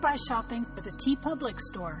or by shopping at the TeePublic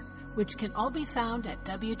store, which can all be found at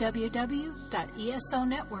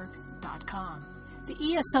www.esonetwork.com. The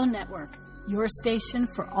ESO Network, your station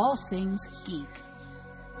for all things geek.